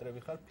მავნატრები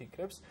ხარ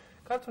ფიქრებს.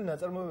 ქართული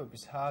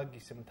ნაწარმოებების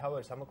ჰააგის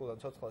მთავარი სამრეკლოდან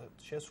ცოცხლა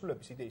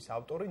შესრულების იდეის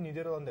ავტორი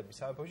ნიდერლანდების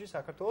სამეფოში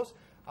საქართველოს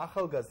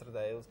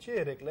ახალგაზრდა ელჩი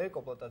ერეკლე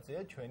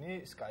კოპლატაძეა ჩვენი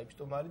Skype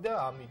სტუმარი და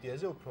ამ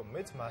იდეაზე უფრო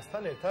მეც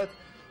მასთან ერთად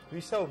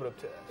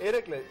ვისაუბრებთ.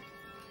 ერეკლე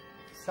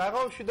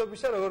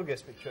საღამოშვიდობისა როგორ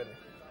გესმით ჩვენი?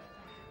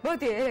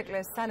 მოდი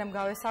ერეკლეს სანამ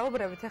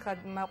გავესაუბრებით, ახლა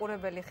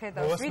მაყურებელი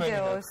ხედავს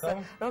ვიდეოს,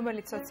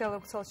 რომელიც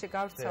სოციალურ ქსელში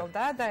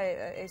გავრცელდა და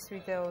ეს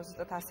ვიდეო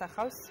ზუსტად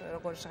ასახავს,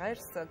 როგორ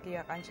ჟღერს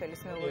გია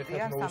ყანჩელის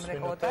მელოდია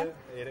სამრეკლოდან.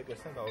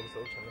 ერეკლესთან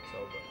გავაგრძელოთ შემდეგ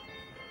საუბარი.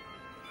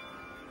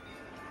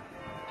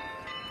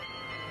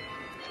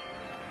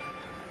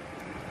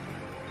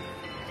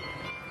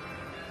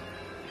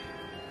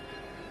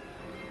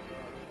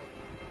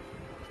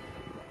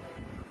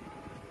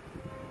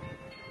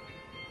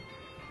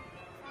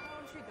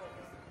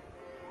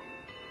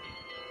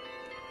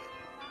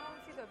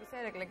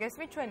 ერეკლე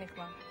გესმით ჩვენი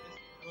ხმა?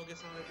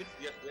 მოგესალმებით,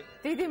 დიახ.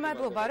 დიდი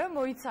მადლობა რომ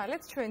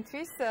მოიცალეთ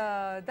ჩვენთვის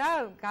და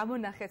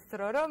გამონახეთ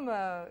დრო რომ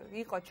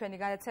იყო ჩვენი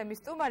გადაცემის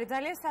სტუმარი.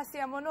 ძალიან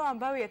სასიამოვნო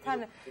ამბავია, თან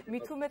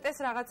მით უმეტეს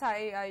რაღაცა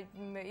აი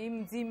იმ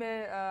ძიმე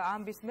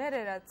ამბის მერე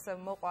რაც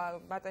მოყვა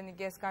ბატონი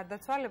გიას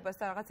გარდაცვალებას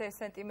და რაღაცა ეს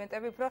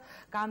სენტიმენტები უფრო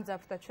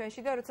გამძაფრდა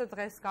ჩვენში და როცა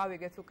დღეს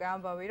გავიგეთ უკვე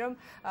ამბავი რომ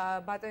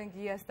ბატონი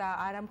გიას და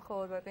არა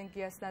მხოლოდ ბატონი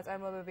გიას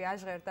ნაწარმოებები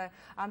აჟღერდა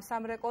ამ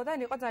სამრეკლოდან,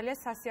 იყო ძალიან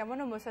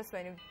სასიამოვნო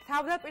მოსასმენი.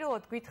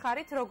 თავდაპირველად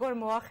გითხარით როგორ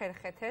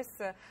მოახერხეთ ეს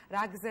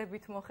რა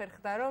გზებით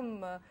მოხერხდა რომ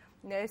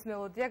ეს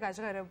მელოდია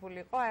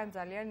გაჟღერებულიყო აი ამ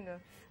ძალიან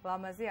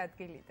ლამაზი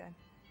ადგილიდან.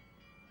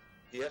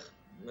 დიახ,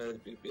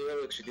 პირველ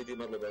რიგში დიდი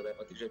მადლობა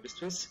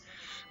დაპატიჟებისთვის.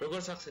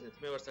 როგორც ახსენეთ,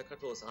 მე ვარ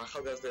საქართველოს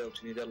ახალგაზრდა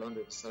ელჩი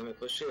ნიდერლანდების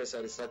სამეფოში, ეს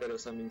არის საგარეო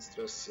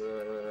სამინისტროს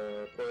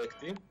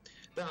პროექტი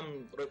და ამ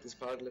პროექტის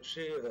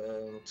პარალელში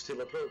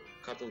ვცდილობ რომ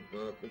ქართულ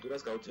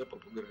კულტურას გავუწიო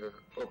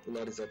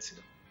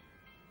პოპულარიზაცია.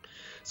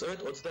 სწორედ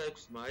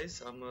 26 მაისს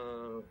ამ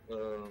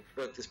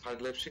პროექტის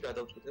პარალელში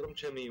გადავწყვიტე რომ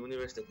ჩემი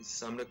უნივერსიტეტის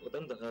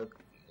სამრეკლოდან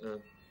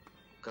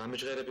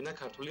გამეჟღერებინა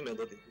ქართული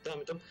მელოდიები და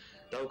ამიტომ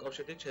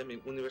დავუკავშირდი ჩემი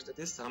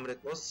უნივერსიტეტის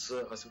სამრეკლოს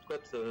ასე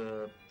ვთქვათ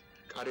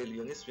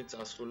კარელიონის ვინც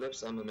ასრულებს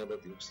ამ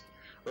მელოდიებს.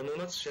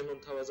 რომელმაც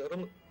შემომთავაზა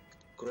რომ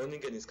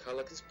გრონინგენის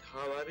ქალაქის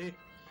მთავარი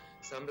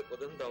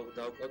სამრეკლოდან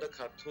დაუკრავდა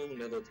ქართულ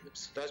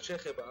მელოდიებს. რაც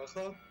შეეხება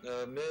ახლა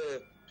მე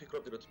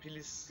ვფიქრობდი რომ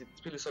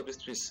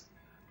თბილისობისთვის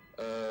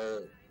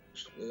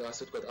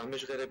ასე ვთქვათ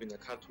ამეჟღერებინა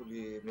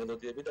ქართული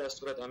მელოდიები და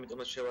სწორედ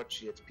ამიტომაც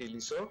შევარჩიე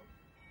თბილისო,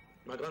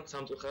 მაგრამ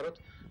სამწუხაროდ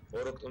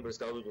 2 ოქტომბერს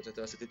გავიგოთ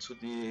ასეთი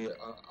ცუდი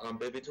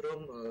ამბებით რომ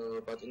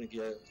ბატონი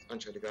გია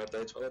ყანჩელი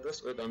გარდაიცვალა და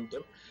სწორედ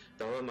ამიტომ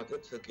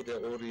დავამატეთ კიდე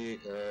 2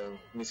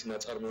 მისი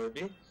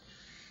ნაწარმოები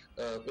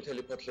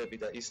ყვითელი ფოთლები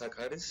და ისაკ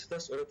არის და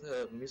სწორედ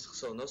მის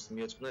ხსოვნას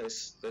მიეძღვნა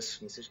ეს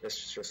მისი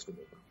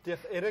შესრულება.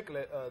 დიახ,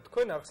 ერეკლე,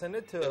 თქვენ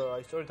ახსენეთ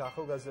აი სწორედ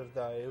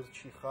ახალგაზრდა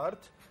ელჩი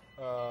ხართ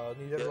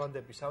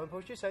ნიდერლანდების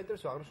სამეფოში,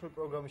 საინტერესო აღნიშნული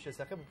პროგრამის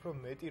შესახებ უფრო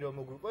მეტი რომ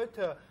მოგვიყვეთ,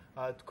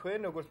 თქვენ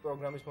როგორც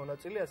პროგრამის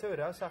მონაწილე, ასევე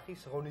რა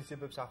სახის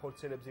ღონისძიებებს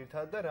ახორციელებს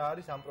ერთად და რა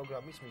არის ამ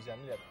პროგრამის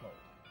მიზანი, რა თქმა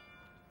უნდა.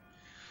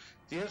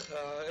 დიახ,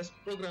 ეს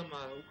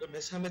პროგრამა უკვე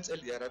მესამე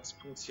წელია რაც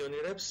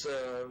ფუნქციონირებს.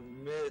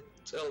 მე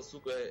წელს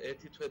უკვე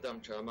 1 თვე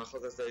დამჭა ამ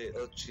ახალგაზრდა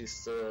ელჩის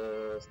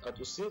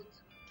სტატუსი.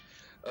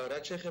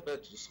 რაც შეეხება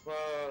სხვა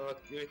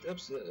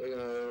აქტივიტეტებს,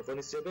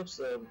 ღონისძიებებს,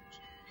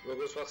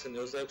 როგორც ვახსენე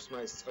 26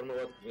 მაისს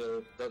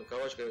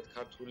გავაჟღერეთ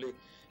ქართული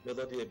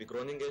მელოდიები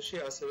გრონინგენში,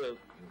 ასევე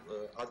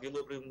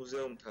ადგილობრივ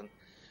მუზეუმთან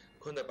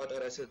მქონდა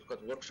პატარა ესე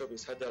ვთქვათ ვორქშოპი,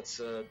 სადაც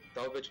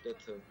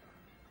დავბეჭდეთ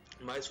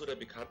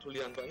მაისურები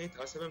ქართული ანბანით,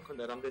 ასევე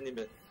მქონდა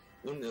რამდენიმე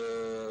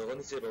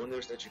ღონისძიება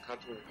უნივერსიტეტში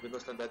ქართულ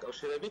ღვინოსთან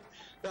დაკავშირებით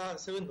და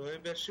ასევე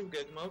ნოემბერში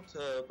ვგეგმავთ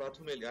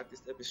ბათუმელი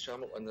არტისტების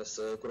ჩამოყვანას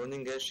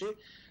გრონინგენში,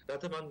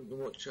 რათა მან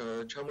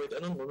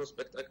ჩამოიტანონ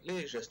მონოსპექტაკლი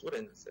ჟესტურ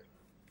ენაზე.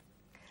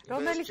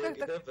 რომელი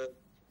სპექტაკლი?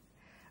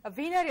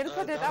 ვინ არის?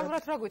 უფრო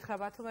დეტალურად რა გითხრა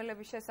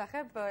ბათუმელების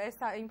შესახებ? ეს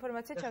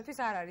ინფორმაცია ჩემთვის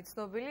არ არის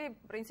ცნობილი.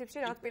 პრინციპში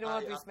რაღაც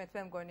პირველად ვისმენთ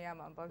მე მგონი ამ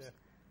ამბავს.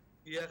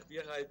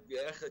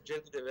 ახლა ჯერ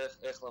კიდევ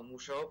ახლა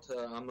მუშაობთ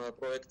ამ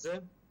პროექტზე.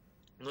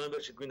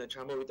 ნოემბერში გვინდა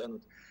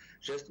ჩამოვიტანოთ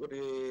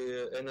ჟესტური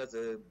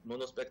ენაზე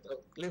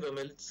მონოსპექტაკლი,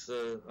 რომელიც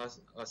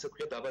ასე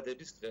ვქვია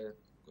დაბადების დღე.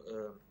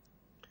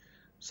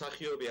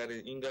 მსახიობი არის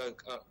ინგა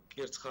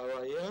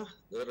კირცხავაია,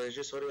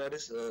 რეჟისორი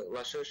არის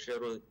ლაშა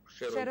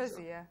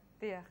შეროზია.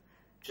 დიახ.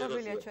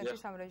 ცნობილია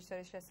ჩვენთვის ამ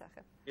რეჟისორის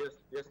შესახებ.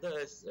 და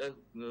ეს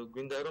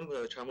გვინდა რომ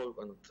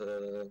ჩამოვიყვანოთ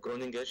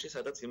გრონინგენში,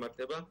 სადაც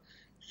იმართება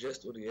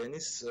ჟესტური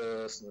ენის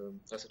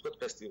ასე ვთქვათ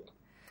ფესტივალი.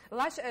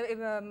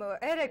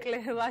 ერეკლე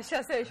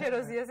ლაშასე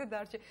შეროზიაზე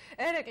დარჩი.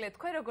 ერეკლე,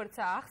 თქვენ როგორც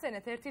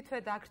ახსენეთ, ერთი თვე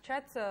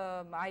დაგრჩათ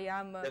აი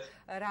ამ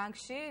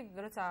რანგში,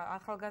 როცა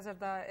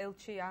ახალგაზრდა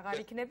ელჩი აღარ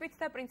იქნებით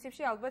და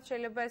პრინციპში ალბათ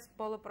შეიძლება ეს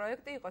ბოლო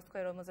პროექტი იყოს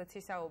თქვენ რომელზეც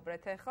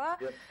ისაუბრეთ ახლა.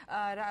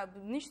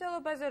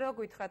 ნიშნულობაზე რო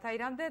გითხრათ, აი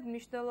რამდენ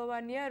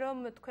მნიშვნელოვანია რომ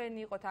თქვენ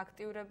იყოთ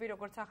აქტიურები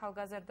როგორც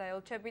ახალგაზრდა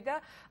ელჩები და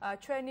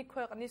ჩვენი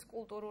ქვეყნის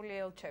კულტურული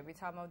ელჩებიც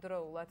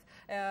ამავდროულად.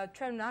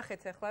 ჩვენ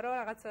ნახეთ ახლა რომ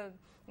რაღაც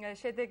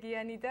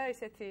შედეგიანი და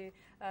ესეთი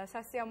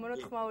სასიამოვნო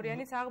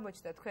ხმაურიანიც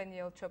აღმოჩნდა თქვენი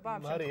ელჩობა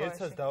ამ შემთხვევაში. მარი,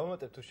 ერთსაც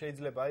დავამატებ თუ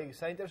შეიძლება, აი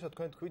საინტერესო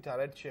თქვენ თქვით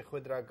არაერთი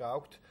შეხვედრა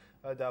გააქვთ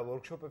და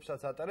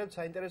ვორქშოპებსაც ატარებთ,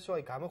 საინტერესო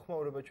აი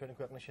გამოხმაურება ჩვენი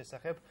ქვეყნის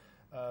შესახებ,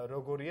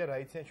 როგორია, რა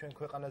იციან ჩვენ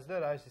ქვეყანას და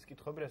რა ის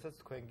კითხვები, რასაც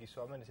თქვენ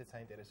გისვამენ, ესეც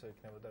საინტერესო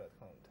იქნებოდა რა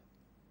თქმა უნდა.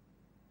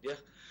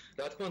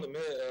 რა თქმა უნდა,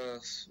 მე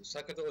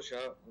საქართველოში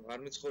არ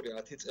მიცხოვრე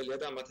 10 წელია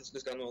და 10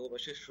 წლის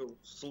განმავლობაში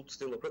სულ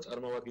ვცდილობ რომ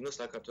წარმოვადგინო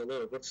საქართველოს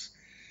როგორც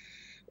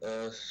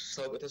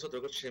საუკეთესოდ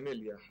როგორც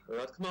შემელია.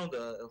 რა თქმა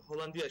უნდა,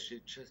 ჰოლანდიაში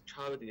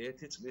ჩავედი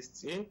 1 წლის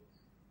წინ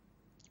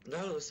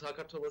და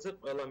საქართველოზე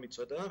ყველა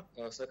მიწოდა,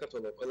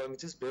 საქართველოს ყველა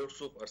მიწის ბევრს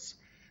უყვარს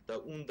და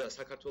უნდა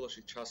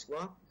საქართველოში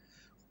ჩასვლა.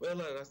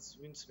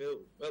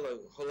 ყველა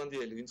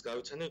ჰოლანდიელი ვინც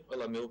გავიცანი,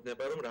 ყველა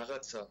მეუბნება რომ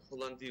რაღაცა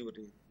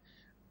ჰოლანდიური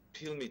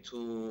ფილმი თუ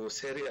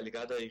სერიალი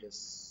გადაიღეს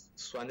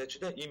სვანეთში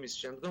და იმის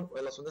შემდგომ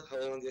ყველას უნდა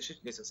ჰოლანდიაში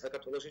ისე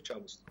საქართველოში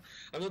ჩამოსვლა.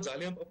 ამიტომ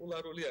ძალიან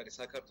პოპულარული არის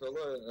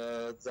საქართველო,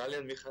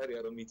 ძალიან მიხარია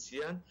რომ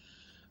იციან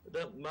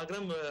და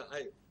მაგრამ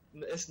აი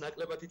ეს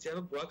ნაკლებად იციან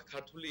რომ გვაქვს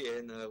ქართული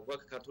ენა,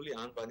 გვაქვს ქართული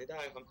ანბანი და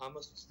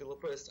ამას ვცდილობ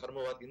რომ ეს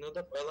წარმოვადგინო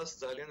და ყველას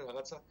ძალიან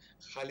რაღაცა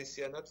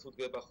ხალისიანად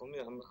უდგება ხოლმე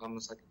ამ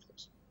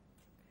საკითხებს.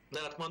 და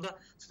რა თქმა უნდა,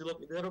 ვცდილობ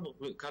კიდე რომ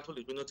ქართული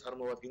ღვინო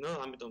წარმოვადგინო,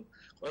 ამიტომ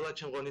ყველა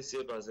ჩემ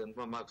ღონისძიებაზე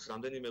მაქვს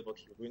რამდენიმე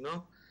ბოთლი ღვინო.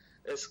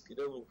 ეს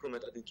კიდევ უფრო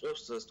მეტად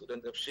იწვევს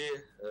სტუდენტებში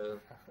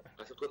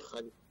ასე ვთქვათ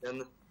ხალისიან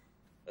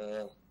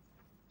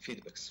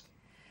ფიდბექს.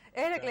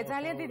 ერეკლე,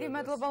 ძალიან დიდი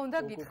მადლობა უნდა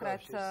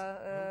გითხრათ,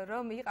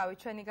 რომ იყავით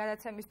ჩვენი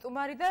გადაცემის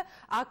სტუმარი და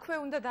აქვე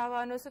უნდა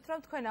დავაანონსოთ, რომ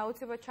თქვენ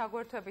აუცილებლად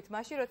ჩაგვერთვებით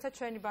მაშინ, როცა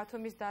ჩვენი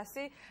ბათუმის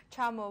დასი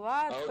ჩამოვა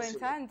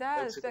თქვენთან და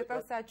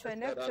სპექტაკლს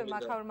აჩვენებთ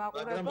მაქაურ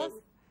მაყურებელს.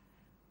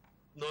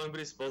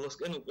 ნოემბრის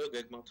ბოლოსკენ უკვე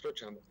გეგმავთ რომ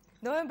ჩამოვიდეთ.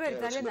 ნოემბერი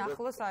ძალიან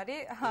ახლოს არის,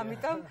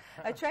 ამიტომ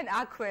ჩვენ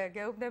აქვე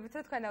გეუბნებით,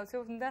 რომ თქვენ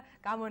აუცილებლად უნდა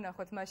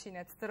გამონახოთ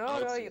მაშინაც დრო,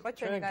 რომ იყოს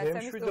ჩვენი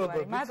გადაცემის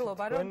სტუმარი.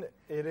 მადლობა, რომ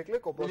ერეკლე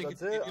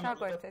კოპლადაძე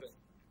ჩაგვერთეთ.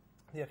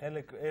 დიახ,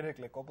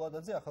 ერეკლე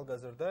კოპლადაძე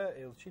ახალგაზრდა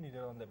ელჩი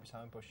ნიდერლანდების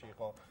სამეფოში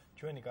იყო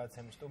ჩვენი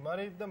გადაცემის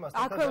სტუმარი და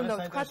მასთან აქვე უნდა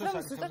ვთქვათ, რომ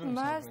ზუსტად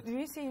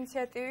მისი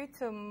ინიციატივით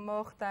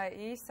მოხდა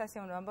ის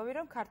სასიამოვნო ამბავი,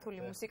 რომ ქართული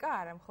მუსიკა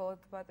არა მხოლოდ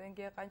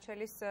ბატონგია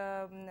ყანჩელის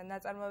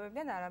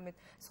ნაწარმოებებიდან, არამედ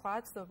სხვა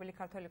ცნობილი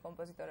ქართველი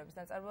კომპოზიტორების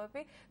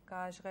ნაწარმოებები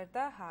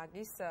გაჟღერდა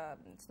ჰააგის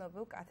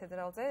ცნობილ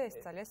კათედრალზე. ეს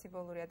ძალიან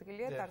სიმბოლური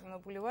ადგილია.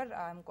 დარწმუნებული ვარ,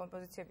 ამ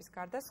კომპოზიციების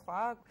გარდა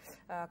სხვა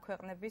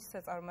ქვეყნების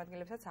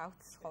წარმომადგენლებსაც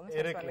აქვთ ხოლმე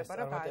საშუალება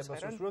რომ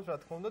გააჟღერონ. რა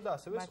თქმა უნდა და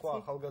ასევე სხვა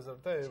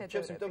ახალგაზრდა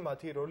ელჩებს, იმიტომ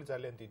მათი როლი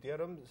ძალიან დიდია,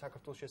 რომ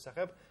საქართველოს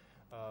შესახებ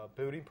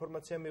ბევრი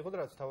ინფორმაცია მიიღონ,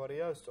 რაც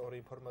თავარია, სწორი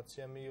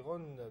ინფორმაცია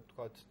მიიღონ,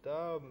 თქვათ და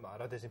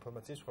არა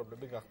დეზინფორმაციის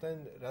მსხვერპლები გახდნენ,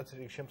 რაც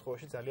რიგ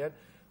შემთხვევაში ძალიან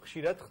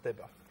ხშირად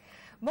ხდება.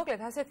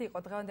 მოკლედ, ასეთი იყო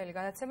დღევანდელი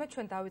გადაცემა,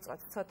 ჩვენ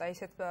დავიწყოთ ცოტა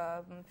ისეთ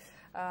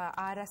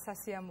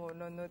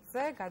არასასიამოვნო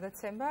ნოტზე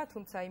გადაცემა,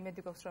 თუმცა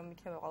იმედი გვაქვს, რომ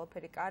იქნება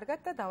ყველაფერი კარგად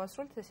და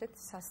დავასრულოთ ესეთ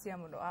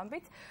სასიამოვნო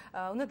ამბით.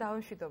 უნდა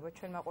დავემშვიდობოთ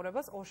ჩვენ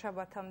მაყურებელს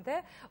ორშაბათამდე,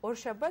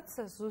 ორშაბათს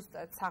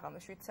ზუსტად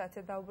საღამოს 7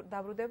 საათზე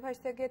დაბრუნდება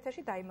ჰეშთეგი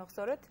ეთერში,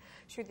 დაიმახსოვრეთ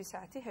 7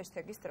 საათი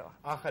ჰეშთეგის დრო.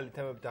 ახალი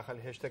თემები და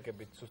ახალი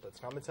ჰეშთეგებით ზუსტად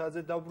 19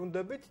 საათზე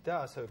დაბრუნდებით და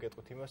ასევე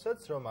გეტყვით იმასაც,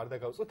 რომ არ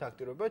დაგავწყოთ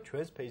აქტიურობა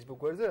ჩვენს Facebook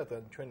გვერდზე,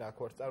 რადგან ჩვენ აქ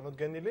ვართ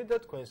წარმოდგენილი და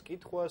თქვენს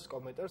კითხვას,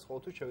 კომენტარს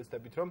ყოველთვის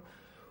შევეცდებით, რომ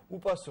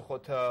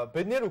უპასუხოთ.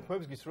 ბედნიერ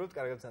უქმებს გისურვებთ,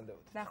 კარგად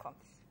გრძანდებოდეთ.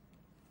 ნახვამდის.